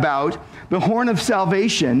reading about, the horn of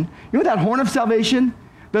salvation. You know that horn of salvation?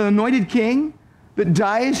 The anointed king that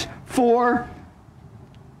dies for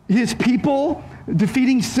his people,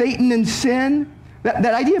 defeating Satan and sin. That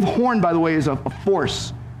idea of horn, by the way, is a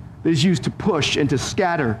force that is used to push and to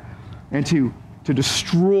scatter and to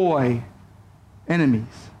destroy enemies.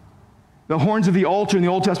 The horns of the altar in the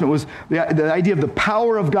Old Testament was the idea of the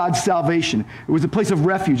power of God's salvation. It was a place of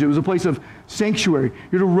refuge. It was a place of sanctuary.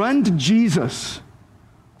 You're to run to Jesus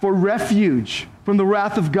for refuge from the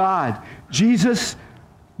wrath of God. Jesus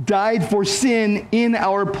died for sin in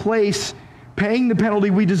our place, paying the penalty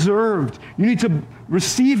we deserved. You need to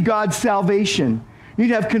receive God's salvation. You need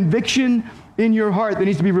to have conviction in your heart. There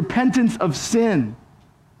needs to be repentance of sin.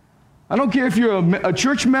 I don't care if you're a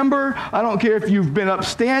church member. I don't care if you've been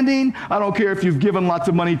upstanding. I don't care if you've given lots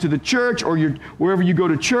of money to the church or wherever you go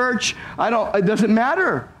to church. It doesn't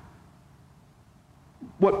matter.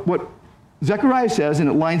 What Zechariah says, and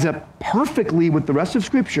it lines up perfectly with the rest of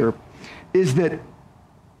Scripture, is that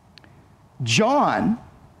John,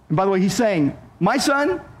 and by the way, he's saying, my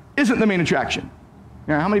son isn't the main attraction.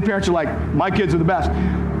 You know, how many parents are like, my kids are the best?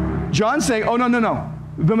 John's saying, oh, no.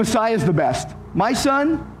 The Messiah is the best. My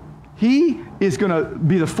son, he is going to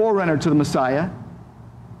be the forerunner to the Messiah.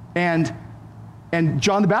 And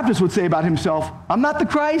John the Baptist would say about himself, I'm not the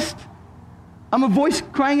Christ. I'm a voice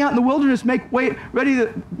crying out in the wilderness, ready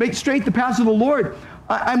to make straight the paths of the Lord.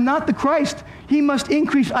 I'm not the Christ. He must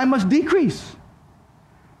increase, I must decrease.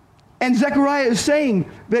 And Zechariah is saying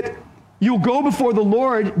that you'll go before the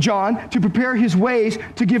Lord, John, to prepare his ways,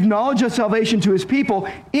 to give knowledge of salvation to his people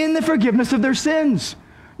in the forgiveness of their sins.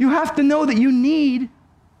 You have to know that you need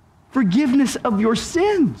forgiveness of your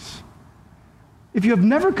sins. If you have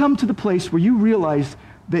never come to the place where you realize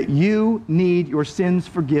that you need your sins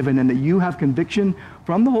forgiven and that you have conviction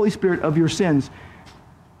from the Holy Spirit of your sins,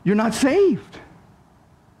 you're not saved.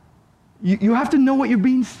 You have to know what you're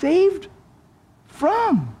being saved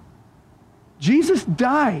from. Jesus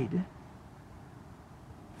died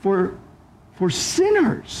for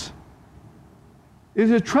sinners. It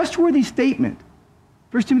is a trustworthy statement.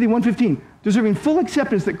 1 Timothy 1:15, deserving full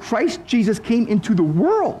acceptance that Christ Jesus came into the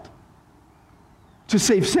world to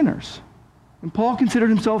save sinners. And Paul considered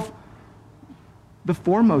himself the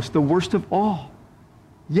foremost, the worst of all.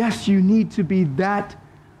 Yes, you need to be that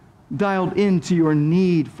dialed into your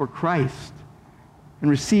need for Christ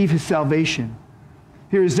and receive his salvation.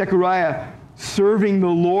 Here is Zechariah serving the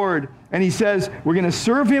Lord, and he says, we're going to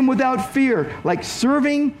serve him without fear, like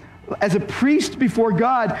serving as a priest before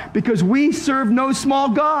God, because we serve no small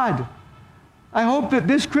God. I hope that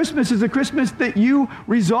this Christmas is a Christmas that you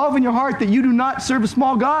resolve in your heart that you do not serve a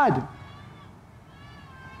small God.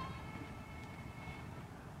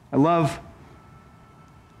 I love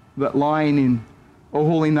that line in O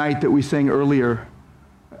Holy Night that we sang earlier.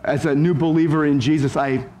 As a new believer in Jesus,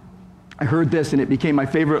 I heard this, and it became my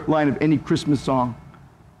favorite line of any Christmas song.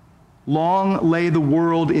 Long lay the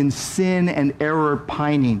world in sin and error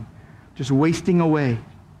pining, just wasting away,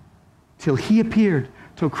 till he appeared,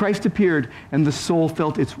 till Christ appeared, and the soul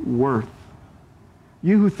felt its worth.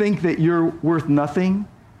 You who think that you're worth nothing,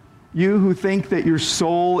 you who think that your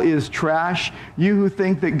soul is trash, you who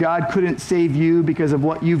think that God couldn't save you because of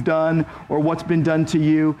what you've done or what's been done to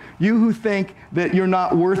you, you who think that you're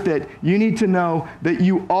not worth it, you need to know that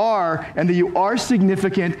you are, and that you are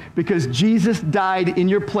significant because Jesus died in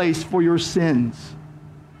your place for your sins.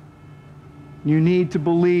 You need to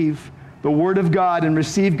believe the Word of God and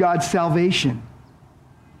receive God's salvation.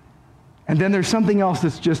 And then there's something else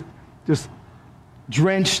that's just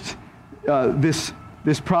drenched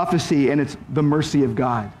this prophecy, and it's the mercy of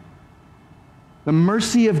God. The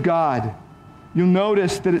mercy of God. You'll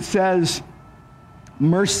notice that it says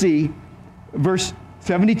mercy, verse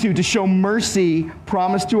 72, to show mercy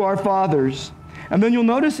promised to our fathers. And then you'll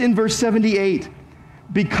notice in verse 78,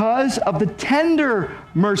 because of the tender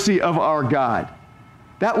mercy of our God.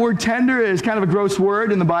 That word tender is kind of a gross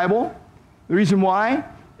word in the Bible. The reason why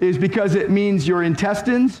is because it means your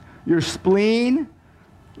intestines, your spleen.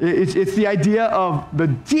 It's the idea of the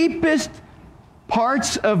deepest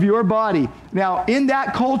parts of your body. Now, in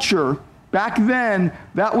that culture, back then,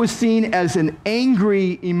 that was seen as an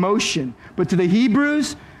angry emotion. But to the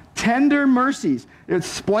Hebrews, tender mercies,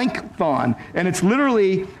 it's splankthon, and it's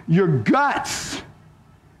literally your guts,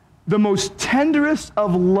 the most tenderest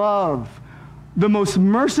of love, the most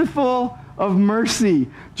merciful of mercy,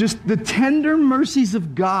 just the tender mercies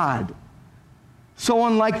of God. So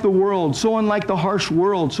unlike the world, so unlike the harsh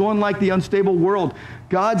world, so unlike the unstable world.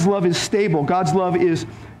 God's love is stable. God's love is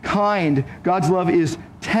kind. God's love is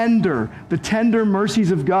tender, the tender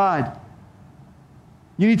mercies of God.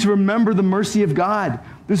 You need to remember the mercy of God.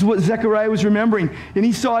 This is what Zechariah was remembering. And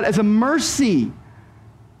he saw it as a mercy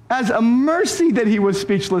that he was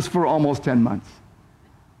speechless for almost 10 months.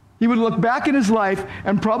 He would look back in his life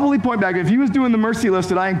and probably point back. If he was doing the mercy list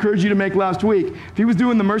that I encouraged you to make last week, if he was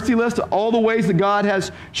doing the mercy list, all the ways that God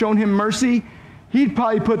has shown him mercy, he'd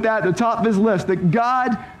probably put that at the top of his list, that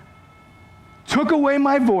God took away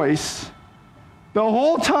my voice the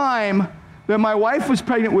whole time that my wife was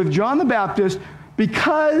pregnant with John the Baptist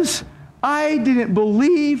because I didn't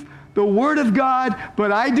believe the word of God,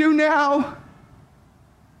 but I do now.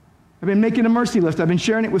 I've been making a mercy list. I've been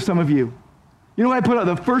sharing it with some of you. You know what I put out?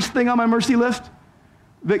 The first thing on my mercy list?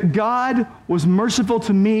 That God was merciful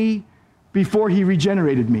to me before he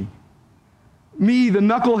regenerated me. Me, the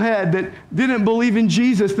knucklehead that didn't believe in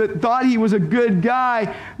Jesus, that thought he was a good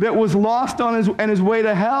guy, that was lost on his way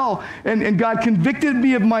to hell. And God convicted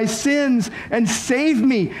me of my sins and saved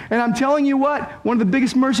me. And I'm telling you what, one of the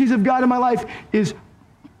biggest mercies of God in my life is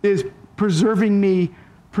preserving me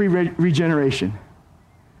pre-regeneration.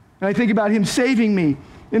 And I think about him saving me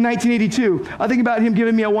in 1982. I think about him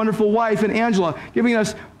giving me a wonderful wife in Angela, giving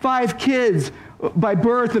us 5 kids by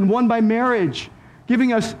birth and 1 by marriage,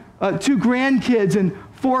 giving us 2 grandkids and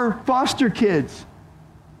 4 foster kids.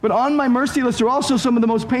 But on my mercy list are also some of the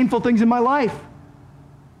most painful things in my life.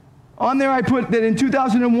 On there I put that in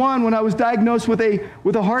 2001 when I was diagnosed with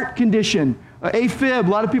a heart condition, AFib. A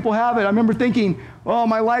lot of people have it. I remember thinking, oh,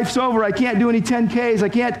 my life's over. I can't do any 10Ks. I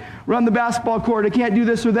can't run the basketball court. I can't do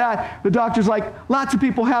this or that. The doctor's like, lots of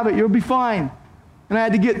people have it. You'll be fine. And I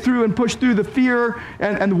had to get through and push through the fear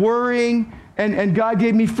and worrying, and God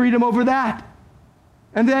gave me freedom over that.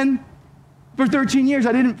 And then for 13 years,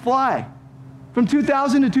 I didn't fly. From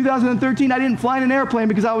 2000 to 2013, I didn't fly in an airplane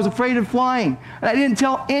because I was afraid of flying. And I didn't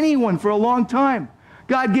tell anyone for a long time.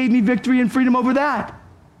 God gave me victory and freedom over that.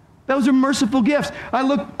 Those are merciful gifts.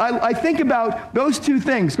 I think about those 2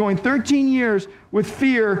 things, going 13 years with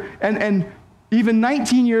fear and even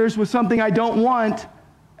 19 years with something I don't want,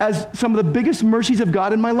 as some of the biggest mercies of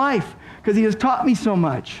God in my life, because he has taught me so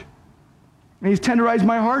much. And he's tenderized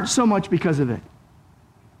my heart so much because of it.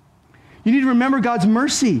 You need to remember God's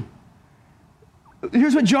mercy.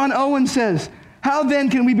 Here's what John Owen says. How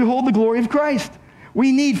then can we behold the glory of Christ?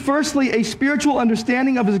 We need, firstly, a spiritual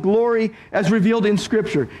understanding of his glory as revealed in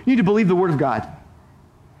Scripture. You need to believe the Word of God.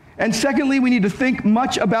 And secondly, we need to think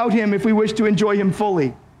much about him if we wish to enjoy him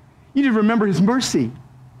fully. You need to remember his mercy.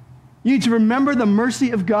 You need to remember the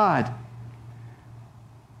mercy of God.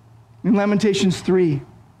 In Lamentations 3,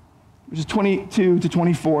 verses 22 to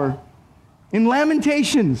 24. In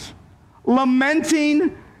Lamentations,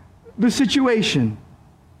 lamenting the situation,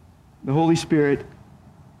 the Holy Spirit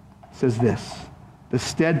says this: the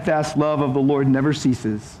steadfast love of the Lord never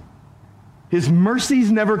ceases. His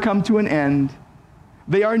mercies never come to an end.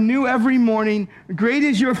 They are new every morning. Great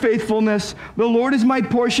is your faithfulness. The Lord is my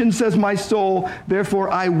portion, says my soul. Therefore,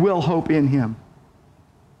 I will hope in him.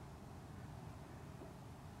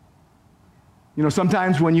 You know,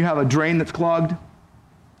 sometimes when you have a drain that's clogged,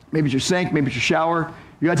 maybe it's your sink, maybe it's your shower,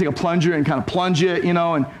 you got to take a plunger and kind of plunge it,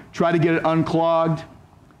 and try to get it unclogged.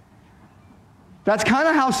 That's kind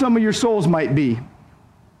of how some of your souls might be.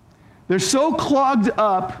 They're so clogged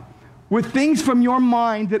up with things from your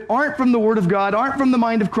mind that aren't from the Word of God, aren't from the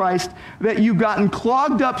mind of Christ, that you've gotten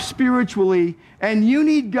clogged up spiritually, and you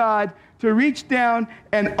need God to reach down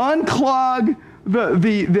and unclog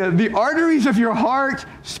the arteries of your heart,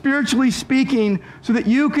 spiritually speaking, so that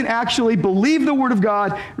you can actually believe the Word of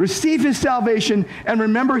God, receive his salvation, and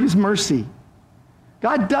remember his mercy.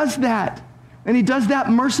 God does that, and he does that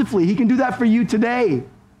mercifully. He can do that for you today.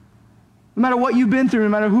 No matter what you've been through, no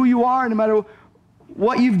matter who you are, no matter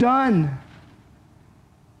what you've done.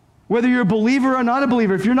 Whether you're a believer or not a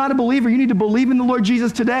believer. If you're not a believer, you need to believe in the Lord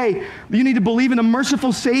Jesus today. You need to believe in a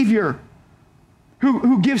merciful Savior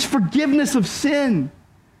who gives forgiveness of sin.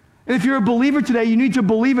 And if you're a believer today, you need to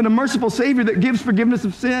believe in a merciful Savior that gives forgiveness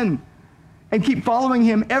of sin. And keep following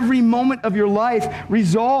him every moment of your life.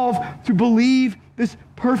 Resolve to believe this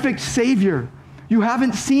perfect Savior. You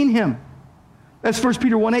haven't seen him. As 1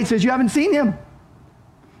 Peter 1:8 says, you haven't seen him.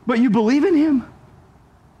 but you believe in him.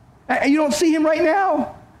 And you don't see him right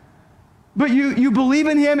now, but you believe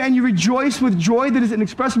in him and you rejoice with joy that is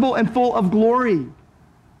inexpressible and full of glory.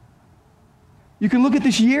 You can look at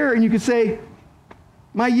this year and you can say,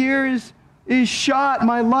 my year is shot,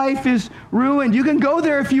 my life is ruined. You can go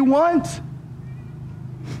there if you want.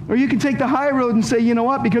 Or you can take the high road and say, you know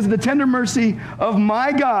what, because of the tender mercy of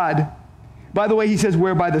my God. By the way, he says,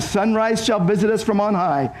 whereby the sunrise shall visit us from on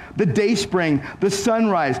high, the day spring, the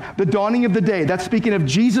sunrise, the dawning of the day. That's speaking of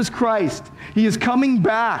Jesus Christ. He is coming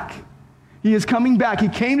back. He is coming back. He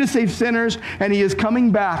came to save sinners, and he is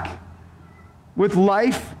coming back with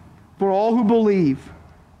life for all who believe,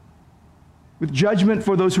 with judgment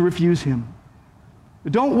for those who refuse him.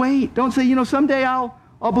 But don't wait. Don't say, someday I'll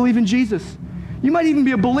believe in Jesus. You might even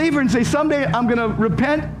be a believer and say, someday I'm going to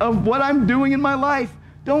repent of what I'm doing in my life.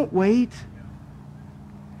 Don't wait.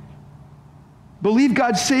 Believe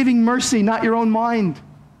God's saving mercy, not your own mind.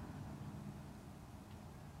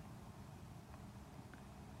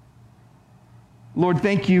 Lord,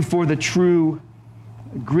 thank you for the true,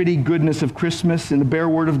 gritty goodness of Christmas and the bare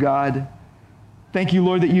word of God. Thank you,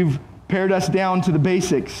 Lord, that you've pared us down to the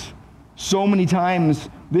basics so many times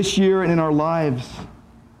this year and in our lives.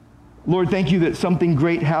 Lord, thank you that something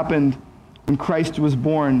great happened when Christ was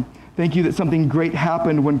born. Thank you that something great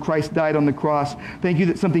happened when Christ died on the cross. Thank you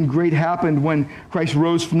that something great happened when Christ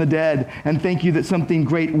rose from the dead. And thank you that something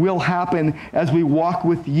great will happen as we walk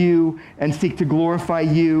with you and seek to glorify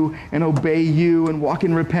you and obey you and walk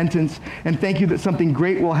in repentance. And thank you that something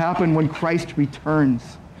great will happen when Christ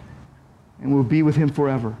returns and we'll be with him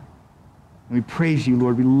forever. And we praise you,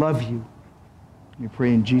 Lord. We love you. We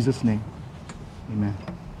pray in Jesus' name. Amen.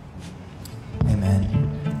 Amen.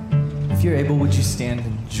 If you're able, would you stand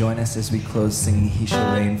and join us as we close singing He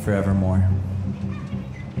Shall Reign Forevermore?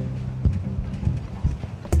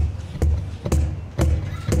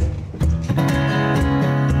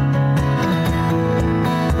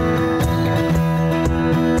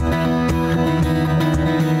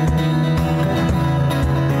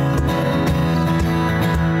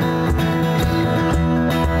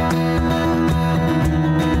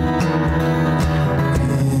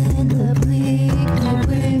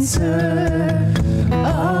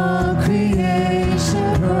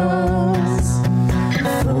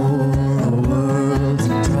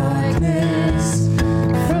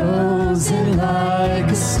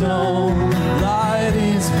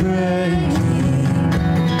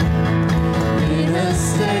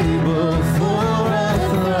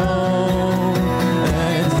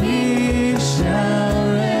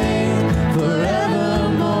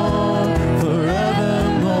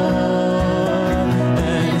 Forevermore,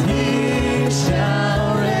 and he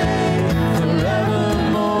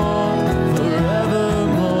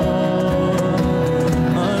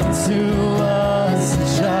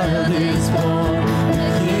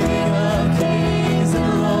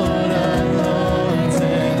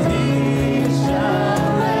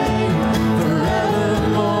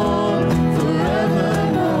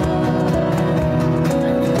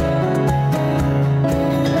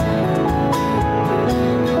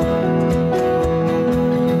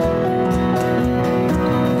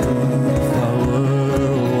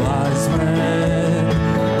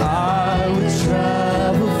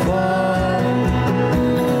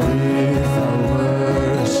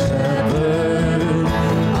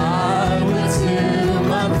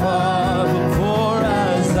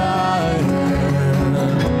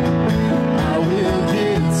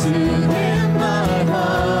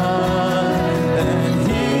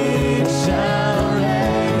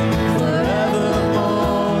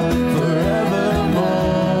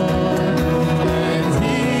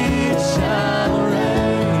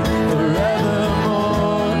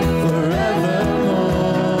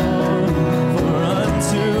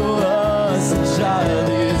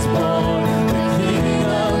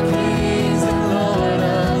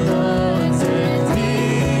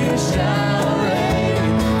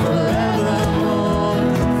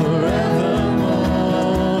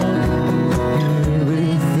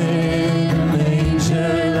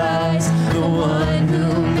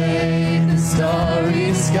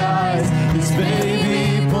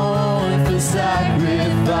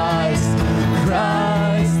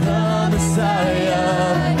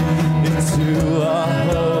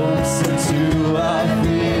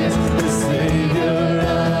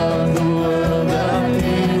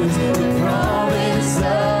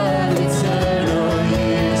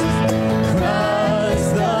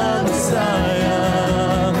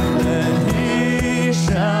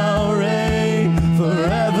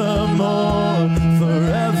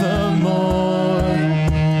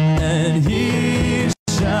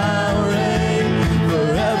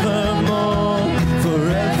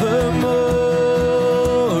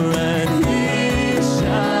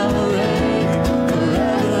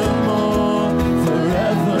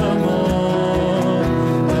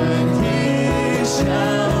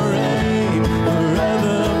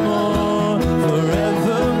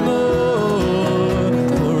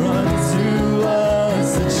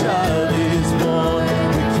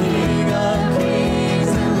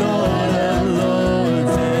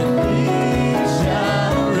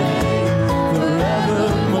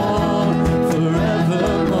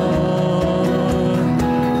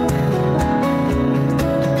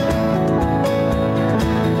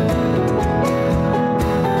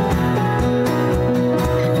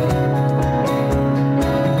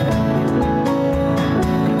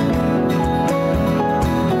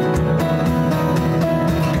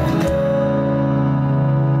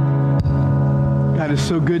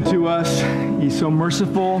so good to us. He's so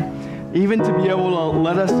merciful. Even to be able to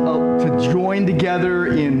let us to join together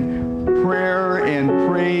in prayer and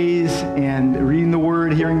praise and reading the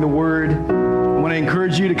Word, hearing the Word. I want to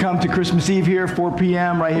encourage you to come to Christmas Eve here, 4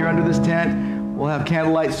 p.m. right here under this tent. We'll have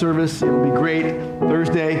candlelight service. It'll be great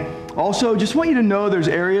Thursday. Also, just want you to know there's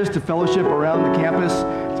areas to fellowship around the campus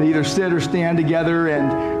to either sit or stand together.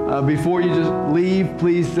 And before you just leave,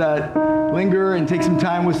 please linger and take some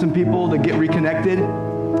time with some people to get reconnected.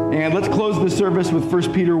 And let's close the service with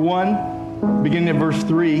 1 Peter 1, beginning at verse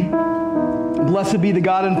 3. Blessed be the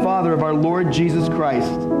God and Father of our Lord Jesus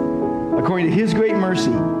Christ. According to his great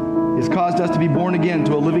mercy, he has caused us to be born again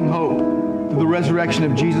to a living hope through the resurrection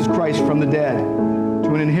of Jesus Christ from the dead,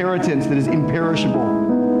 to an inheritance that is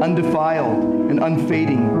imperishable, undefiled, and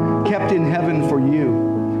unfading, kept in heaven for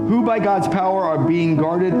you, who by God's power are being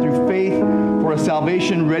guarded through faith for a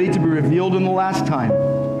salvation ready to be revealed in the last time.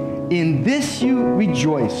 In this you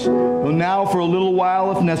rejoice, though now for a little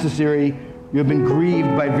while, if necessary, you have been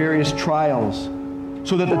grieved by various trials,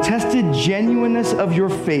 so that the tested genuineness of your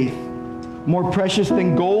faith, more precious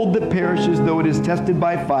than gold that perishes though it is tested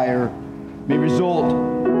by fire, may result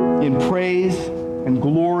in praise and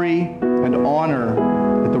glory and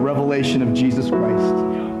honor at the revelation of Jesus Christ.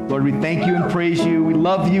 Lord, we thank you and praise you. We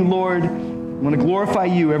love you, Lord. We want to glorify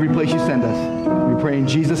you every place you send us. We pray in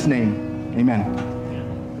Jesus' name. Amen.